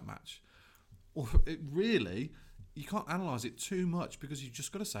words about that match. Or you can't analyse it too much because you've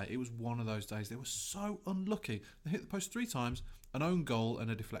just got to say it was one of those days. They were so unlucky. They hit the post 3 times, an own goal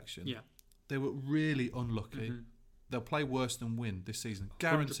and a deflection. Yeah. They were really unlucky. Mm-hmm. They'll play worse than win this season,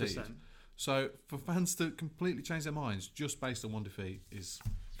 guaranteed. 100%. So for fans to completely change their minds just based on one defeat is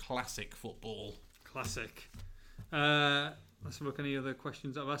classic football. Classic. Let's have a look at any other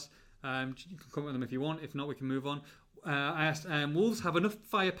questions I've asked. You can comment on them if you want. If not, we can move on. I asked, Wolves have enough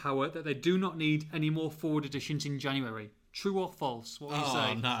firepower that they do not need any more forward additions in January. True or false? What would you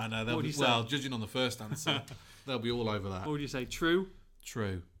say? No. Judging on the first answer, they'll be all over that. What would you say? True?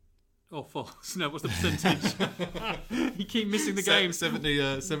 True. Or false? No, what's the percentage? You keep missing the game.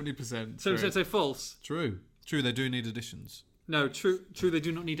 70%. So say false? True, they do need additions. No, true. They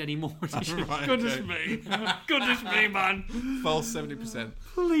do not need any more additions. Right, Goodness me, man. False 70%.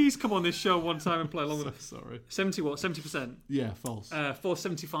 Please come on this show one time and play along with us. Sorry. 70 what? 70%. Yeah, false. False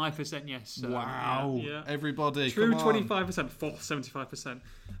 75%. Yes. Wow. Yeah. Everybody. True come on. 25%. False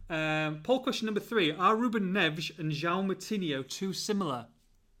 75%. Poll question number 3: are Ruben Neves and João Moutinho too similar?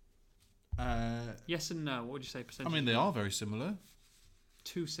 Yes and no. What would you say percentage? I mean, they are very similar.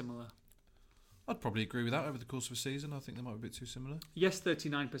 Too similar. I'd probably agree with that over the course of a season. I think they might be a bit too similar. Yes,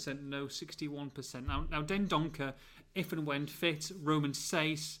 39%, no, 61%. Now Dendoncker, if and when fit, Roman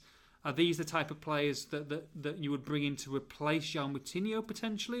Saiss, are these the type of players that you would bring in to replace João Moutinho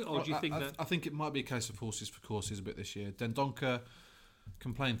potentially? Or do you think that... I think it might be a case of horses for courses a bit this year. Dendoncker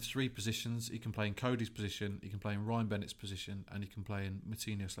can play in 3 positions. He can play in Cody's position, he can play in Ryan Bennett's position, and he can play in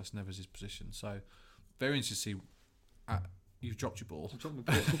Moutinho/Neves' position. So, very interesting to see... You've dropped your ball. I've dropped the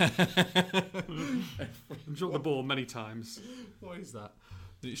ball. I've dropped the ball many times. What is that?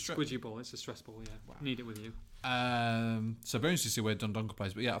 Squidgy ball. It's a stress ball, yeah. Wow. Need it with you. So very interesting to see where Dendoncker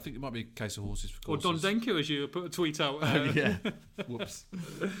plays. But yeah, I think it might be a case of horses for courses. Or Dondenko, as you put a tweet out. Yeah. Whoops.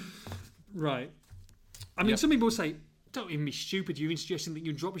 Right. I mean, some people say, don't even be stupid. You're even suggesting that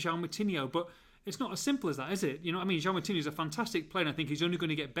you drop João Moutinho. But it's not as simple as that, is it? You know what I mean? João Moutinho is a fantastic player, and I think he's only going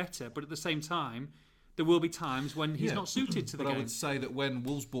to get better. But at the same time... there will be times when he's not suited to the game. But I would say that when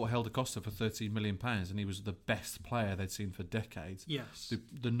Wolves bought Helder Costa for £13 million and he was the best player they'd seen for decades, yes,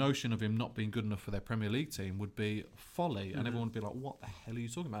 the notion of him not being good enough for their Premier League team would be folly, and everyone would be like, what the hell are you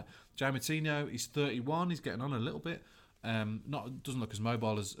talking about? João Moutinho, he's 31, he's getting on a little bit. Doesn't look as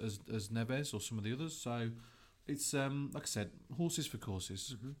mobile as Neves or some of the others. So it's, like I said, horses for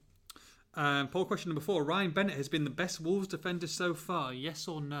courses. Poll question number 4. Ryan Bennett has been the best Wolves defender so far, yes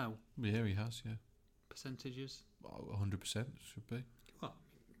or no? Yeah, he has, yeah. Percentages? 100% should be. Well,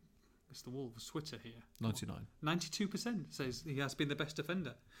 it's the Wolves Twitter here. 99. 92% says he has been the best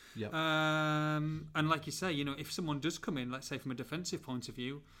defender. Yeah. And like you say, you know, if someone does come in, let's say from a defensive point of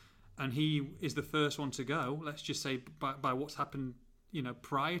view, and he is the first one to go, let's just say by what's happened, you know,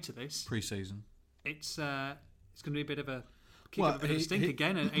 prior to this pre-season, it's going to be a bit of a kick up a bit of a stink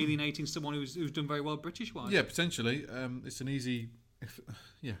again, and alienating someone who's done very well British-wise. Yeah, potentially. It's an easy,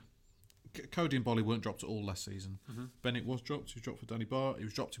 Cody and Bolly weren't dropped at all last season. Bennett was dropped. He was dropped for Danny Bart. He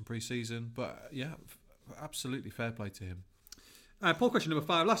was dropped in pre-season. But yeah, absolutely fair play to him. Poll question number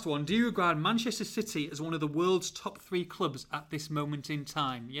 5, last one. Do you regard Manchester City as one of the world's top 3 clubs at this moment in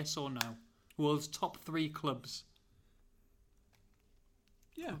time? Yes or no? World's top 3 clubs.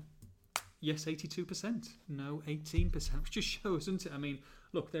 Yeah. Yes, 82%. No, 18%. Which just shows, doesn't it? I mean,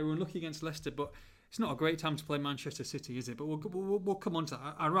 look, they were unlucky against Leicester, but it's not a great time to play Manchester City, is it? But we'll come on to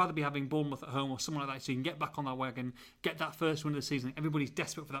that. I'd rather be having Bournemouth at home or someone like that so you can get back on that wagon, get that first win of the season. Everybody's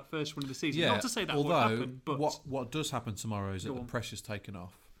desperate for that first win of the season. Yeah, not to say that won't happen, but... What does happen tomorrow is that the pressure's taken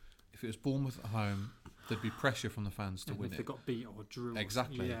off. If it was Bournemouth at home, there'd be pressure from the fans to win if it. they got beat or drew.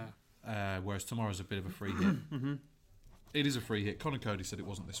 Exactly. Yeah. Whereas tomorrow's a bit of a free hit. It is a free hit. Conor Cody said it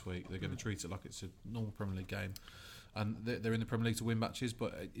wasn't this week. They're going to treat it like it's a normal Premier League game. And they're in the Premier League to win matches,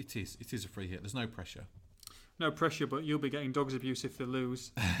 but it is a free hit. There's no pressure. No pressure, but you'll be getting dogs abuse if they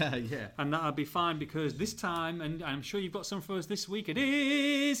lose. Yeah. And that'll be fine because this time, and I'm sure you've got some for us this week, it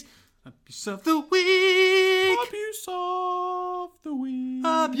is Abuse of the Week! Abuse of the Week!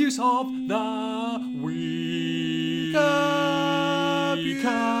 Abuse of the Week! Abuse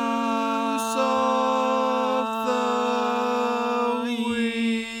of the Week!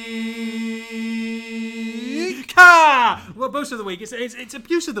 Well, both of the week. It's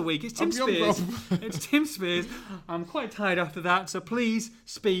Abuse of the Week. It's Tim Spears. It's Tim Spears. I'm quite tired after that, so please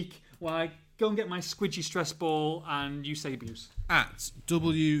speak while I go and get my squidgy stress ball and you say abuse. At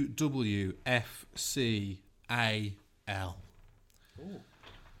WWFCAL.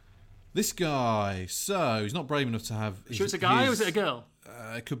 This guy, so he's not brave enough to have... Sure it's a guy or is it a girl?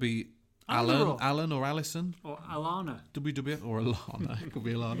 It could be Alan or Alison. Or Alana. WWF or Alana. It could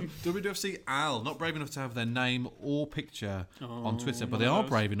be Alana. WWFC Al. Not brave enough to have their name or picture on Twitter, but they are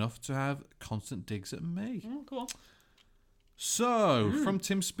brave enough to have constant digs at me. Go on. So, from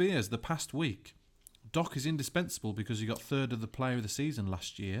Tim Spears, the past week, Doc is indispensable because he got third of the player of the season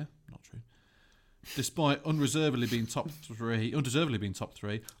last year. Not true. Despite undeservedly being top three,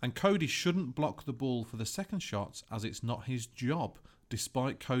 and Cody shouldn't block the ball for the second shots as it's not his job.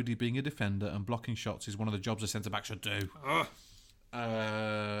 Despite Cody being a defender and blocking shots is one of the jobs a centre-back should do.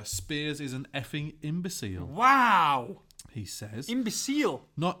 Spears is an effing imbecile. Wow! He says. Imbecile?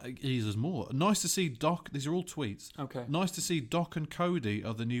 He says more. Nice to see Doc. These are all tweets. Okay. Nice to see Doc and Cody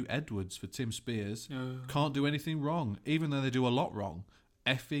are the new Edwards for Tim Spears. Can't do anything wrong, even though they do a lot wrong.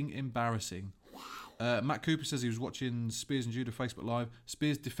 Effing embarrassing. Matt Cooper says he was watching Spears and Judah Facebook Live.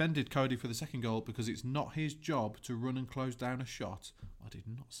 Spears defended Cody for the second goal because it's not his job to run and close down a shot. I did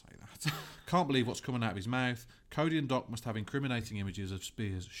not say that. Can't believe what's coming out of his mouth. Cody and Doc must have incriminating images of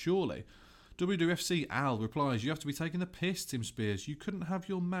Spears, surely. WWFC Al replies, you have to be taking the piss, Tim Spears. You couldn't have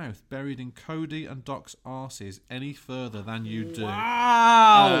your mouth buried in Cody and Doc's arses any further than you do.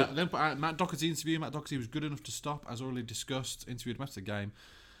 Wow! Then put out Matt Doherty interview. Matt Doherty was good enough to stop, as already discussed, interviewed him after the game.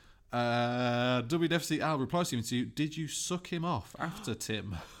 WFC Al replies to you, did you suck him off after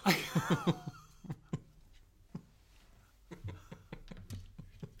Tim?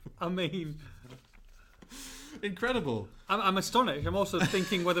 I mean... Incredible. I'm astonished. I'm also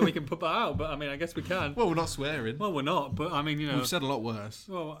thinking whether we can put that out, but I mean, I guess we can. Well, we're not swearing. Well, we're not, but I mean, you know... We've said a lot worse.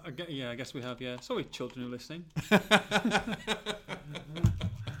 Well, I guess we have, yeah. Sorry, children who are listening.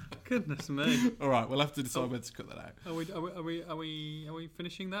 Goodness me. All right, we'll have to decide when to cut that out. Are we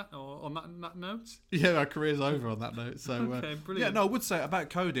finishing that, or on that note? Yeah, our career's over on that note. So, okay, brilliant. Yeah, no, I would say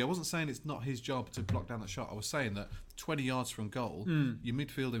about Cody, I wasn't saying it's not his job to block down that shot. I was saying that 20 yards from goal, your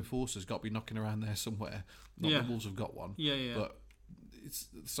midfield enforcer's got to be knocking around there somewhere. Not that Wolves have got one. Yeah. But it's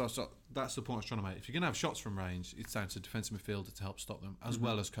so that's the point I was trying to make. If you're going to have shots from range, it's down to defensive midfielder to help stop them, as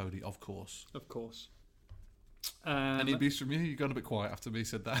well as Cody, of course. Of course. Any abuse from you? You got a bit quiet after me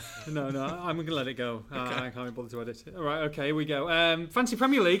said that. No, I'm going to let it go. Okay. I can't be bothered to edit it. All right, okay, here we go. Fancy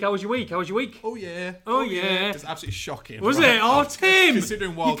Premier League. How was your week? Oh yeah. Oh yeah. It's absolutely shocking. Was it? Oh, Tim.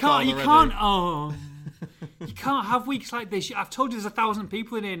 Considering wild you card can't. Oh. You can't have weeks like this. I've told you there's 1,000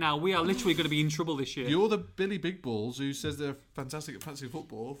 people in here now. We are literally going to be in trouble this year. You're the Billy Big Balls who says they're fantastic at fantasy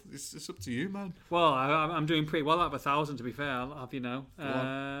football. It's up to you, man. Well, I'm doing pretty well out of 1,000, to be fair. I'll have you know.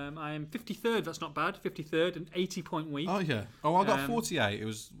 I am 53rd. That's not bad. 53rd, an 80-point week. Oh yeah. Oh, I got 48. It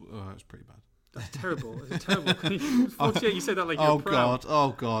was pretty bad. That's terrible. It's terrible. 48. You say that like you're proud.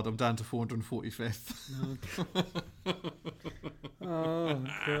 Oh god. I'm down to 445th. Oh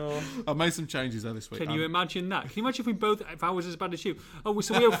god. I made some changes there this week. Can you imagine that? Can you imagine if I was as bad as you? Oh,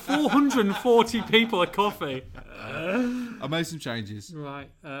 so we have 440 people at coffee. I made some changes. Right.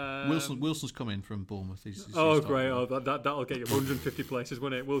 Wilson's come in from Bournemouth. He's great. Oh, that'll get you 150 places,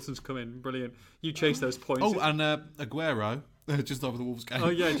 won't it? Wilson's come in. Brilliant. You chase those points. Oh, and Aguero. Just over the Wolves game. Oh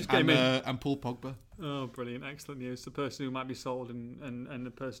yeah, just came in. And Paul Pogba. Oh, brilliant! Excellent news. The person who might be sold and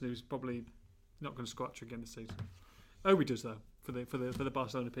the person who's probably not going to score again this season. Oh, he does though for the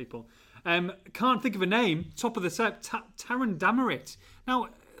Barcelona people. Can't think of a name. Top of the set, Taron Damarit. Now,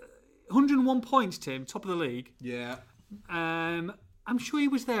 101 points, Tim. Top of the league. Yeah. I'm sure he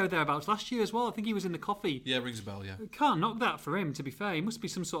was there or thereabouts last year as well. I think he was in the coffee. Yeah, rings a bell. Yeah. Can't knock that for him. To be fair, he must be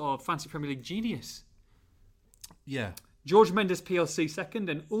some sort of fancy Premier League genius. Yeah. George Mendes PLC second,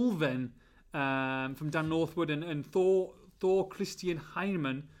 and Ulven from Dan Northwood and Thor Christian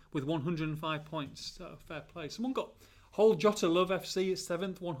Heinemann with 105 points. So fair play. Someone got Whole Jota Love FC at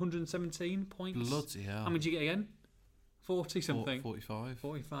 7th, 117 points. Bloody hell. How many did you get again? 40 something. 45.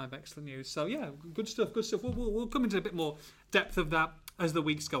 45. Excellent news. So yeah, good stuff. We'll come into a bit more depth of that as the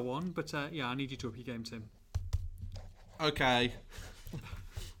weeks go on. But yeah, I need you to up your game, Tim. Okay.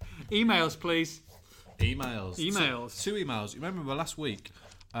 Emails, please. Emails. So, 2 emails. You remember last week,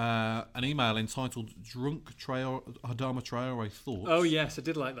 an email entitled Drunk Adama Traore Thoughts. Oh, yes, I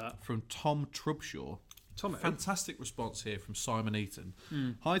did like that. From Tom Trubshaw. Fantastic response here from Simon Eaton.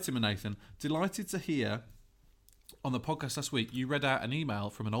 Hi, Tim and Nathan. Delighted to hear on the podcast last week you read out an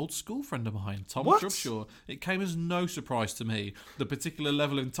email from an old school friend of mine, Tom Trubshaw. It came as no surprise to me, the particular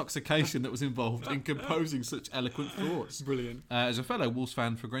level of intoxication that was involved in composing such eloquent thoughts. Brilliant. As a fellow Wolves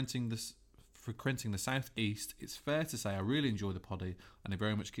fan frequenting the southeast, it's fair to say I really enjoy the poddy and it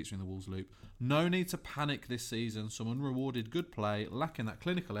very much keeps me in the Wolves loop. No need to panic this season. Some unrewarded good play, lacking that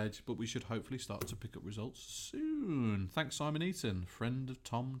clinical edge, but we should hopefully start to pick up results soon. Thanks, Simon Eaton, friend of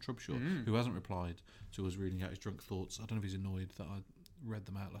Tom Trubshaw, who hasn't replied to us reading out his drunk thoughts. I don't know if he's annoyed that I read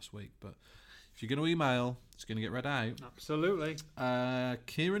them out last week, but if you're going to email, it's going to get read out. Absolutely.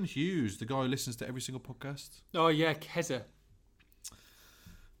 Kieran Hughes, the guy who listens to every single podcast. Oh yeah, Keza.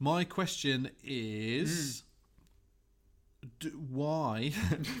 My question is, why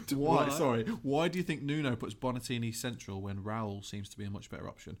do you think Nuno puts Bonatini central when Raul seems to be a much better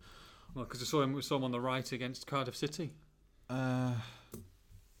option? Well, because we saw him on the right against Cardiff City. What?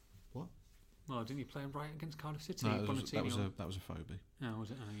 Well, didn't he play right against Cardiff City? No, that was a phobie. Oh, was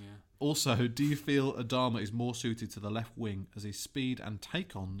it? Oh, yeah. Also, do you feel Adama is more suited to the left wing as his speed and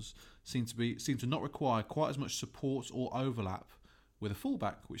take-ons seem to not require quite as much support or overlap with a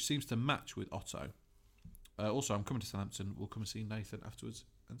fullback, which seems to match with Otto? Also, I'm coming to Southampton. We'll come and see Nathan afterwards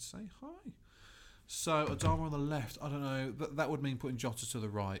and say hi. So, Adama on the left, I don't know. That would mean putting Jota to the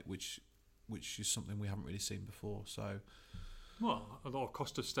right, which is something we haven't really seen before. So, well, or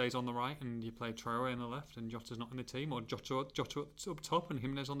Costa stays on the right and you play Traore on the left and Jota's not in the team, or Jota up top and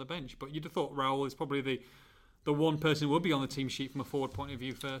Jimenez on the bench. But you'd have thought Raul is probably the one person who would be on the team sheet from a forward point of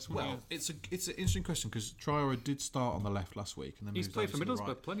view first. Well, it's an interesting question because Traore did start on the left last week, and then he's played for Middlesbrough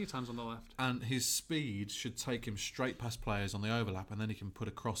right. plenty of times on the left, and his speed should take him straight past players on the overlap, and then he can put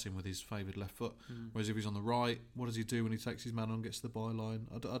a cross in with his favoured left foot. Whereas if he's on the right, what does he do when he takes his man on and gets to the byline?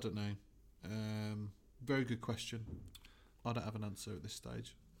 I don't know. Very good question. I don't have an answer at this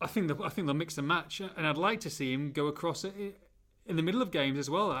stage. I think they'll mix and match, and I'd like to see him go across it in the middle of games as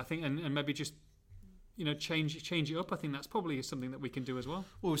well. I think, and maybe just change it up. I think that's probably something that we can do as well.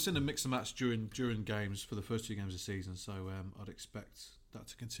 Well, we've seen a mix and match during games for the first 2 games of the season, so I'd expect that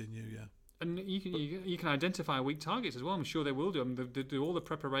to continue. Yeah. And you can identify weak targets as well. I'm sure they will do. I mean, they do all the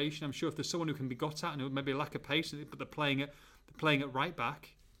preparation. I'm sure if there's someone who can be got at and who maybe lack of pace, but they're playing at right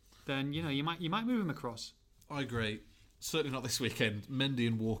back, then you might move him across. I agree. Certainly not this weekend. Mendy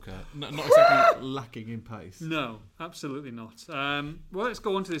and Walker, not exactly lacking in pace. No, absolutely not. Well, let's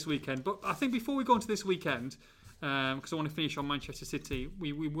go on to this weekend. But I think before we go on to this weekend, because I want to finish on Manchester City,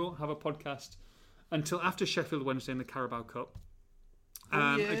 we won't have a podcast until after Sheffield Wednesday in the Carabao Cup.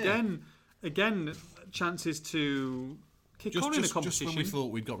 Again, chances to kick on in the competition. Just when we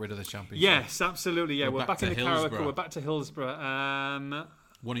thought we'd got rid of the Championship. Yes, absolutely. Yeah, we're back in the Carabao Cup. Hillsborough. We're back to Hillsborough.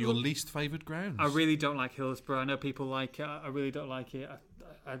 One of your least favoured grounds. I really don't like Hillsborough. I know people like it. I really don't like it.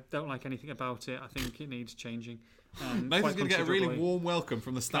 I don't like anything about it. I think it needs changing. Nathan's going to get a really warm welcome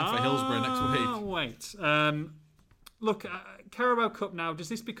from the staff at Hillsborough next week. Wait. Look, Carabao Cup now, does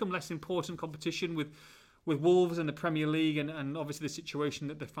this become less important competition with Wolves and the Premier League and obviously the situation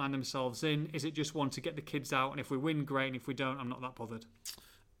that they find themselves in? Is it just one to get the kids out, and if we win, great, and if we don't, I'm not that bothered?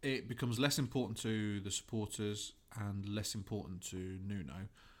 It becomes less important to the supporters and less important to Nuno,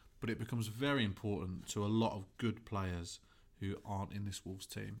 but it becomes very important to a lot of good players who aren't in this Wolves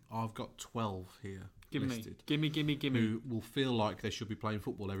team. I've got 12 here listed. Gimme. Who will feel like they should be playing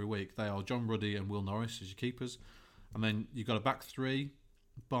football every week. They are John Ruddy and Will Norris as your keepers. And then you've got a back three,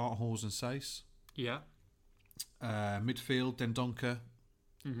 Bart, Hawes and Sace. Yeah. Midfield, Dendoncker,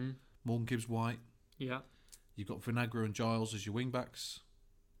 Morgan Gibbs-White. Yeah. You've got Vinagre and Giles as your wing-backs.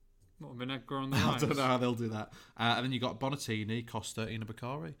 What, Vinagre on the right? I don't know how they'll do that. And then you've got Bonatini, Costa, Ina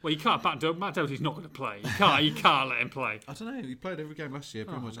Bakari. Well, you can't. Matt Doherty's not going to play. You can't let him play. I don't know. He played every game last year,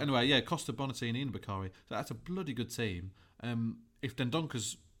 pretty much. Anyway, yeah, Costa, Bonatini, Ina Bakari. So that's a bloody good team. If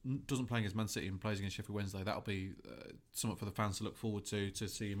Dendoncker doesn't play against Man City and plays against Sheffield Wednesday, that'll be something for the fans to look forward to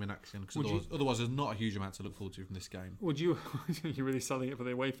see him in action. Because otherwise, there's not a huge amount to look forward to from this game. Would you? You're really selling it for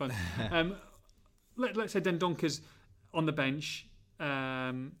the away fans. Let's say Dendoncker's on the bench.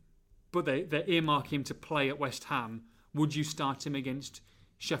 But they earmark him to play at West Ham. Would you start him against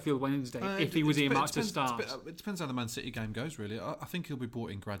Sheffield Wednesday if he was earmarked to start? It depends how the Man City game goes, really. I think he'll be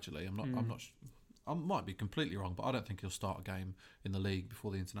brought in gradually. I'm not. I might be completely wrong, but I don't think he'll start a game in the league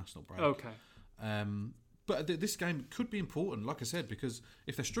before the international break. Okay. But this game could be important, like I said, because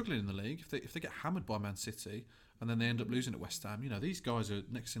if they're struggling in the league, if they get hammered by Man City and then they end up losing at West Ham, these guys are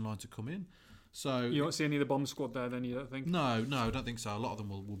next in line to come in. So you don't see any of the bomb squad there, then, you don't think? No, I don't think so. A lot of them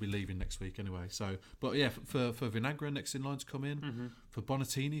will be leaving next week anyway. So, but yeah, for Vinagre next in line to come in, for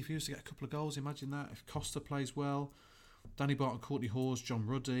Bonatini, if he was to get a couple of goals, imagine that. If Costa plays well, Danny Barton, Courtney Hawes, John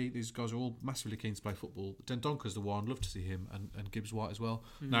Ruddy, these guys are all massively keen to play football. Dendoncker's the one, love to see him, and Gibbs-White as well.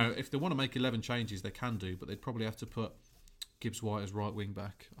 Now, if they want to make 11 changes, they can do, but they'd probably have to put Gibbs-White as right wing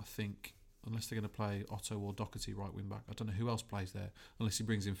back, I think. Unless they're going to play Otto or Doherty right wing back. I don't know who else plays there, unless he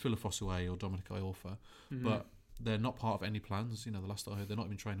brings in Philip Fosuay or Dominic Iorfa. But they're not part of any plans. The last I heard, they're not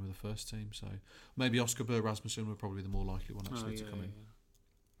even training with the first team. So maybe Oscar Burr Rasmussen would probably be the more likely one actually to come in.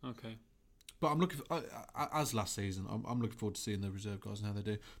 Yeah. Okay. But I'm looking for, as last season, I'm looking forward to seeing the reserve guys and how they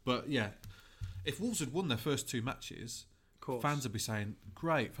do. But yeah, if Wolves had won their first 2 matches, fans would be saying,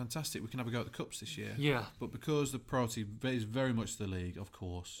 great, fantastic, we can have a go at the Cups this year. Yeah. But because the priority is very much the league, of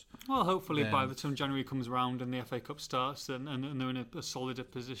course. Well, hopefully by the time January comes around and the FA Cup starts and they're in a solider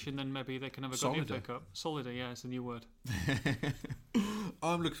position, then maybe they can have a go at the FA Cup. Solider, yeah, it's a new word.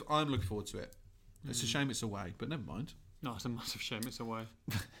 I'm looking forward to it. It's a shame it's away, but never mind. No, it's a massive shame it's away.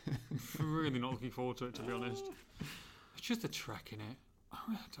 I'm really not looking forward to it, to be honest. It's just the trek in it.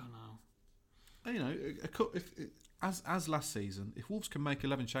 I don't know. As last season, if Wolves can make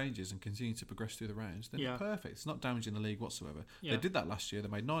 11 changes and continue to progress through the rounds, then it's perfect. It's not damaging the league whatsoever. Yeah. They did that last year. They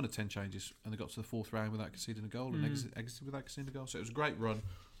made 9 or 10 changes and they got to the 4th round without conceding a goal and exited without conceding a goal. So it was a great run.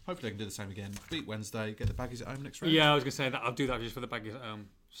 Hopefully they can do the same again. Beat Wednesday, get the baggies at home next round. Yeah, I was going to say that. I'll do that just for the baggies at home.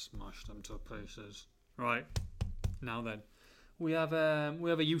 Smash them to pieces. Right. Now then, we have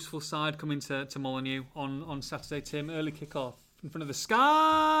a useful side coming to Molineux on Saturday, Tim. Early kick-off in front of the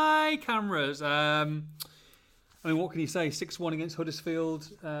Sky cameras. What can you say? 6-1 against Huddersfield.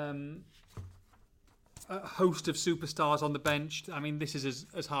 a host of superstars on the bench. I mean, this is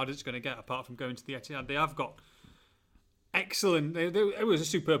as hard as it's going to get, apart from going to the Etihad. They have got excellent. It was a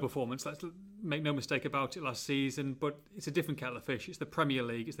superb performance. Let's make no mistake about it last season. But it's a different kettle of fish. It's the Premier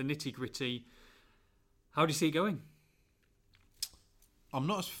League. It's the nitty gritty. How do you see it going? I'm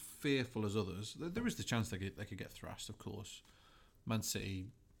not as fearful as others. There is the chance they could get thrashed, of course. Man City,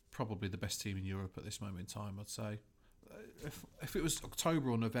 probably the best team in Europe at this moment in time, I'd say. If it was October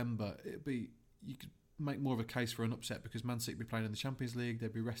or November, you could make more of a case for an upset because Man City would be playing in the Champions League,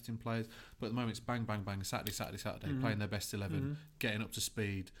 they'd be resting players. But at the moment, it's bang, bang, bang, Saturday, playing their best 11, getting up to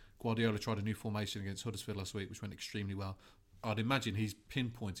speed. Guardiola tried a new formation against Huddersfield last week, which went extremely well. I'd imagine he's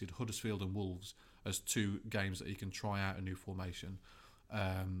pinpointed Huddersfield and Wolves as two games that he can try out a new formation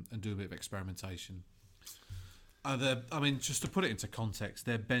and do a bit of experimentation. Just to put it into context,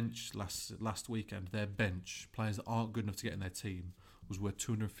 their bench last weekend, their bench, players that aren't good enough to get in their team, was worth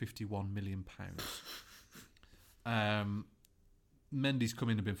 £251 million. Mendy's come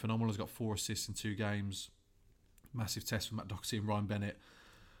in and been phenomenal. He's got 4 assists in 2 games. Massive test for Matt Doherty and Ryan Bennett.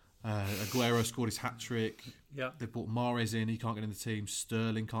 Aguero scored his hat-trick. Yeah. They brought Mahrez in. He can't get in the team.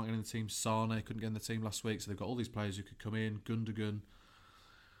 Sterling can't get in the team. Sane couldn't get in the team last week. So they've got all these players who could come in. Gundogan.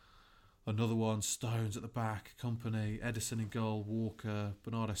 Another one. Stones at the back. Company. Edison in goal. Walker.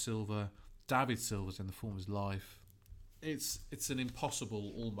 Bernardo Silva. David Silva's in the form of his life. It's an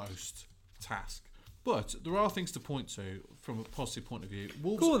impossible, almost, task. But there are things to point to from a positive point of view.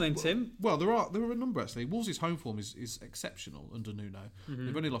 Wolves, go on then, Tim. Well, there are a number actually. Wolves' home form is exceptional under Nuno.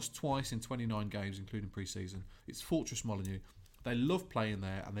 They've only lost twice in 29 games, including pre-season. It's Fortress Molineux. They love playing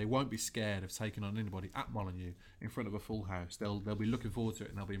there, and they won't be scared of taking on anybody at Molineux in front of a full house. They'll be looking forward to it,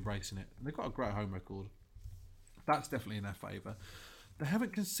 and they'll be embracing it. And they've got a great home record. That's definitely in their favour. They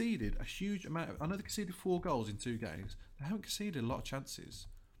haven't conceded a huge amount. I know they conceded 4 goals in 2 games. They haven't conceded a lot of chances.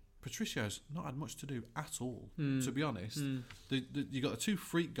 Patricio's not had much to do at all, to be honest. You got the 2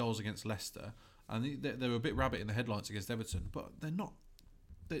 freak goals against Leicester, and they were a bit rabbit in the headlights against Everton, but they're not.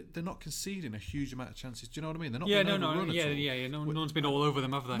 They're not conceding a huge amount of chances. Do you know what I mean? They're not. No one's been all over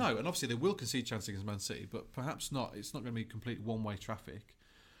them, have they? No, and obviously they will concede chances against Man City, but perhaps not. It's not going to be complete one-way traffic.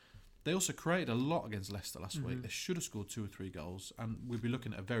 They also created a lot against Leicester last week. They should have scored 2 or 3 goals, and we'd be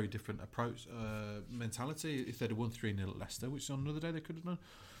looking at a very different approach, mentality if they'd have won 3-0 at Leicester, which on another day they could have done.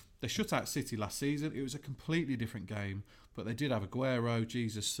 They shut out City last season. It was a completely different game, but they did have Aguero,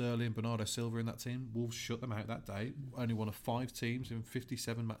 Jesus, Sterling, Bernardo Silva in that team. Wolves shut them out that day. Only one of 5 teams in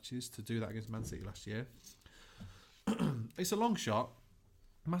 57 matches to do that against Man City last year. It's a long shot,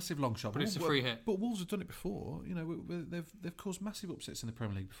 massive long shot, but it's a free hit. But Wolves have done it before. You know, they've caused massive upsets in the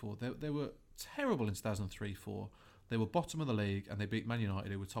Premier League before. They were terrible in 2003-04. They were bottom of the league, and they beat Man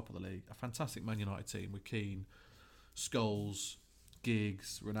United, who were top of the league. A fantastic Man United team with Keane, Scholes,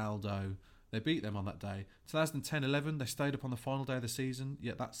 Giggs, Ronaldo. They beat them on that day. 2010-11, they stayed up on the final day of the season.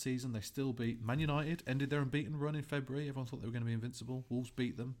 Yet that season, they still beat Man United, ended their unbeaten run in February. Everyone thought they were going to be invincible. Wolves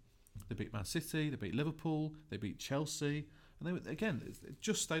beat them. They beat Man City. They beat Liverpool. They beat Chelsea. And they were, again, it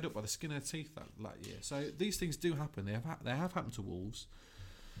just stayed up by the skin of their teeth that year. So these things do happen. They have happened to Wolves.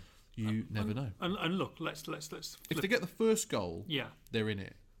 You never know. And look, let's. If they get the first goal, they're in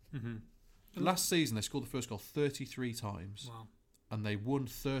it. Last season, they scored the first goal 33 times. Wow. And they won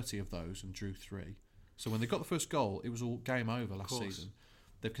 30 of those and drew 3. So when they got the first goal, it was all game over last season.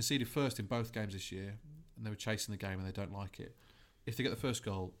 They've conceded first in both games this year, and they were chasing the game, and they don't like it. If they get the first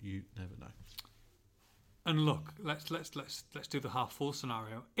goal, you never know. And look, let's do the half full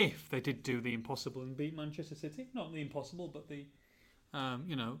scenario. If they did do the impossible and beat Manchester City, not the impossible, but the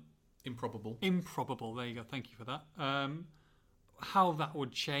improbable. Improbable. There you go. Thank you for that. How that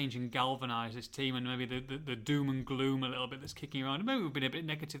would change and galvanise this team, and maybe the doom and gloom a little bit that's kicking around. Maybe we've been a bit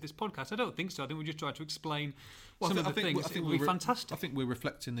negative this podcast. I don't think so. I think we just tried to explain some of the things. I think it would be fantastic. I think we're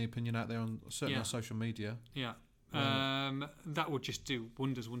reflecting the opinion out there on certainly on social media. Yeah. That would just do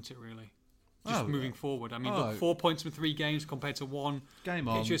wonders, wouldn't it? Really. Just moving forward. I mean, look, 4 points from 3 games compared to 1. Game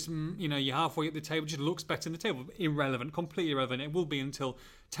on. It's just, you're halfway up the table. It just looks better in the table. Irrelevant, completely irrelevant. It will be until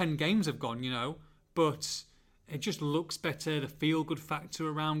 10 games have gone, But it just looks better. The feel-good factor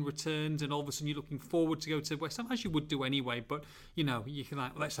around returns, and all of a sudden you're looking forward to go to West Ham, as you would do anyway. But, you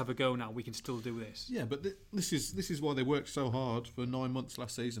can let's have a go now. We can still do this. Yeah, but this is why they worked so hard for 9 months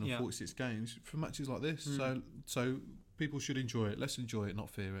last season and 46 games for matches like this. So people should enjoy it. Let's enjoy it,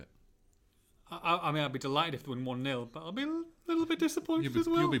 not fear it. I mean, I'd be delighted if they win 1-0, but I'll be a little bit disappointed as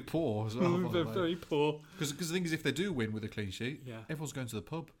well. You'll be poor as well. Very poor. Because the thing is, if they do win with a clean sheet, everyone's going to the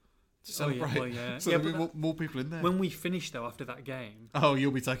pub. to celebrate. well, yeah. So there'll be more people in there. When we finish, though, after that game... Oh,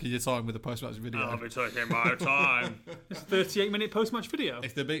 you'll be taking your time with the post-match video. I'll be taking my time. It's a 38-minute post-match video.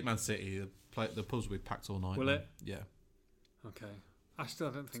 If they beat Man City, the pubs will be packed all night. Will it? Yeah. Okay. I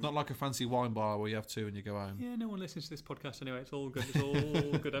still don't think... It's not like a fancy wine bar where you have two and you go home. Yeah, no one listens to this podcast anyway. It's all good. It's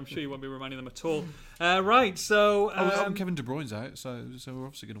all good. I'm sure you won't be reminding them at all. Right, so... Kevin De Bruyne's out, so we're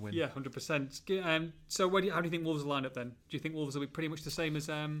obviously going to win. Yeah, 100%. So how do you think Wolves will line up then? Do you think Wolves will be pretty much the same as...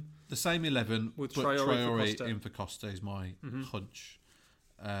 The same 11, with but Traore in for Costa is my hunch.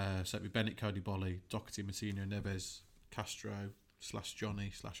 So it'd be Bennett, Cody Bolly, Doherty, Moutinho, Neves, Castro,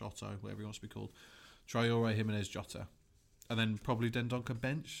 /Johnny, /Otto, whatever he wants to be called. Traore, Jimenez, Jota. And then probably Dendoncker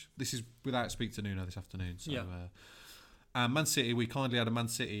bench. This is without speaking to Nuno this afternoon. So, and Man City, we kindly had a Man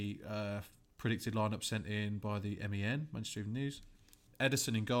City predicted lineup sent in by the MEN, Manchester Evening News.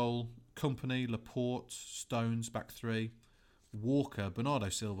 Ederson in goal, Kompany, Laporte, Stones, back three, Walker, Bernardo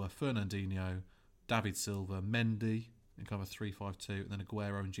Silva, Fernandinho, David Silva, Mendy in kind of a 3-5-2, and then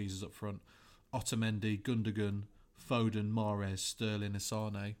Aguero and Jesus up front. Otamendi, Gundogan, Foden, Mahrez, Sterling,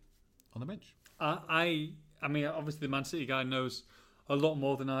 Asane on the bench. I mean, obviously the Man City guy knows a lot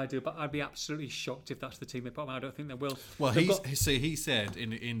more than I do, but I'd be absolutely shocked if that's the team they put on. I don't think they will. Well, he said,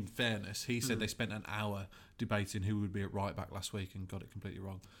 in fairness, he said they spent an hour debating who would be at right back last week and got it completely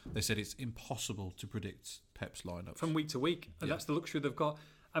wrong. They said it's impossible to predict Pep's lineup from week to week, and that's the luxury they've got.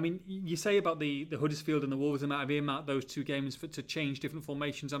 I mean, you say about the Huddersfield and the Wolves, they might have earmarked those two games to change different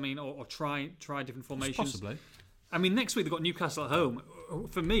formations. I mean, or try different formations. Possibly. I mean, next week they've got Newcastle at home.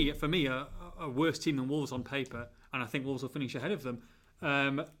 For me, a worse team than Wolves on paper, and I think Wolves will finish ahead of them.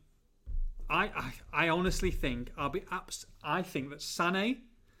 I honestly think I think that Sané,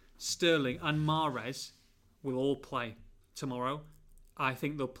 Sterling, and Mahrez will all play tomorrow. I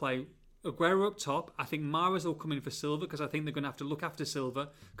think they'll play Aguero up top. I think Mahrez will come in for Silva because I think they're going to have to look after Silva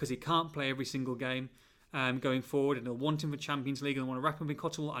because he can't play every single game going forward, and they'll want him for Champions League and they want to wrap him in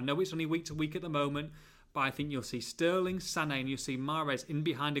Cottball. I know it's only week to week at the moment, but I think you'll see Sterling, Sané, and you'll see Mahrez in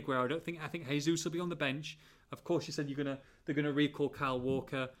behind Aguero. I think Jesus will be on the bench. Of course, you said they're gonna recall Kyle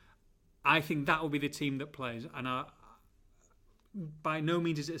Walker. I think that will be the team that plays, and by no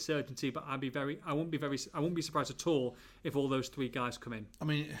means is it a certainty, but I won't be surprised at all if all those three guys come in. I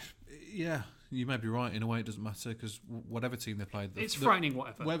mean, yeah, you may be right. In a way, it doesn't matter because whatever team they play, it's frightening.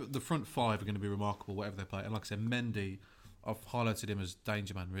 Whatever the front five are going to be remarkable, whatever they play. And like I said, Mendy, I've highlighted him as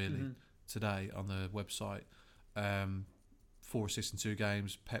danger man really today on the website. 4 assists in 2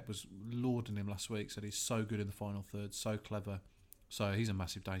 games. Pep was lauding him last week. Said he's so good in the final third, so clever. So he's a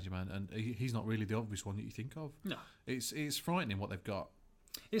massive danger man, and he's not really the obvious one that you think of. No, it's frightening what they've got.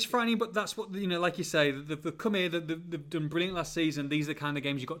 It's frightening, but that's what like you say. They've come here. They've done brilliant last season. These are the kind of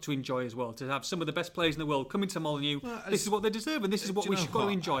games you've got to enjoy as well. To have some of the best players in the world coming to Molineux, this is what they deserve, and this is what we should go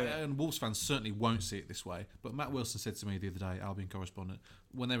enjoy it. And Wolves fans certainly won't see it this way. But Matt Wilson said to me the other day, Albion correspondent,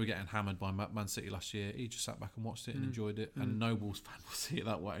 when they were getting hammered by Man City last year, he just sat back and watched it and enjoyed it. And no Wolves fan will see it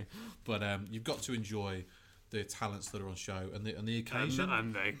that way. But you've got to enjoy the talents that are on show and the occasion.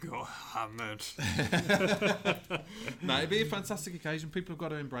 And they got hammered. No, it'd be a fantastic occasion. People have got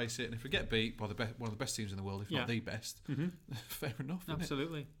to embrace it. And if we get beat by one of the best teams in the world, if not the best, fair enough.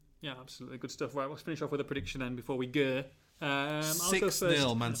 Absolutely. Yeah, absolutely. Good stuff. Right, let's finish off with a prediction then before we go.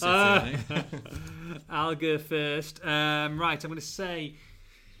 6-0 Man City. I'll go first. Right, I'm going to say...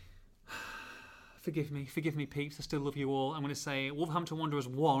 Forgive me, peeps. I still love you all. I'm going to say Wolverhampton Wanderers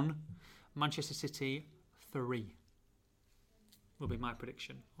 1, Manchester City 3 will be my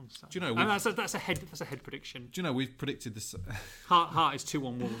prediction on Saturday. Do you know that's a head prediction. Do you know we've predicted this? Heart is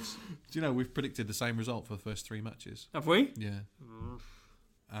 2-1 Wolves. Do you know we've predicted the same result for the first 3 matches? Have we? Yeah.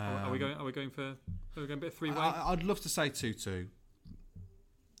 Are we going a bit of 3-way? I'd love to say 2-2.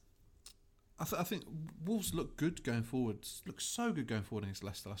 I think Wolves look good going forward. Look so good going forward against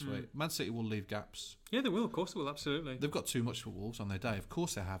Leicester last week. Man City will leave gaps. Yeah, they will. Of course, they will. Absolutely. They've got too much for Wolves on their day. Of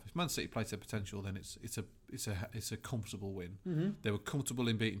course, they have. If Man City play to their potential, then it's a comfortable win. Mm-hmm. They were comfortable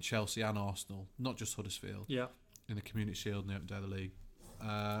in beating Chelsea and Arsenal, not just Huddersfield. Yeah. In the Community Shield and the Open Day of the League.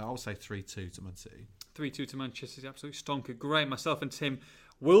 I would say 3-2 to Man City. 3-2 to Manchester City. Absolutely stonker. Great. Myself and Tim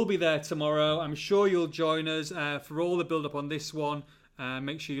will be there tomorrow. I'm sure you'll join us for all the build-up on this one.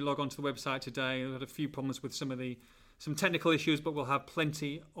 Make sure you log on to the website today. We've had a few problems with some technical issues, but we'll have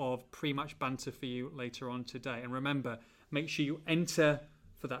plenty of pre-match banter for you later on today. And remember, make sure you enter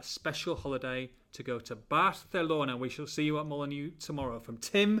for that special holiday to go to Barcelona. We shall see you at Molineux tomorrow. From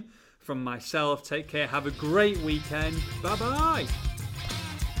Tim, from myself, take care. Have a great weekend. Bye-bye.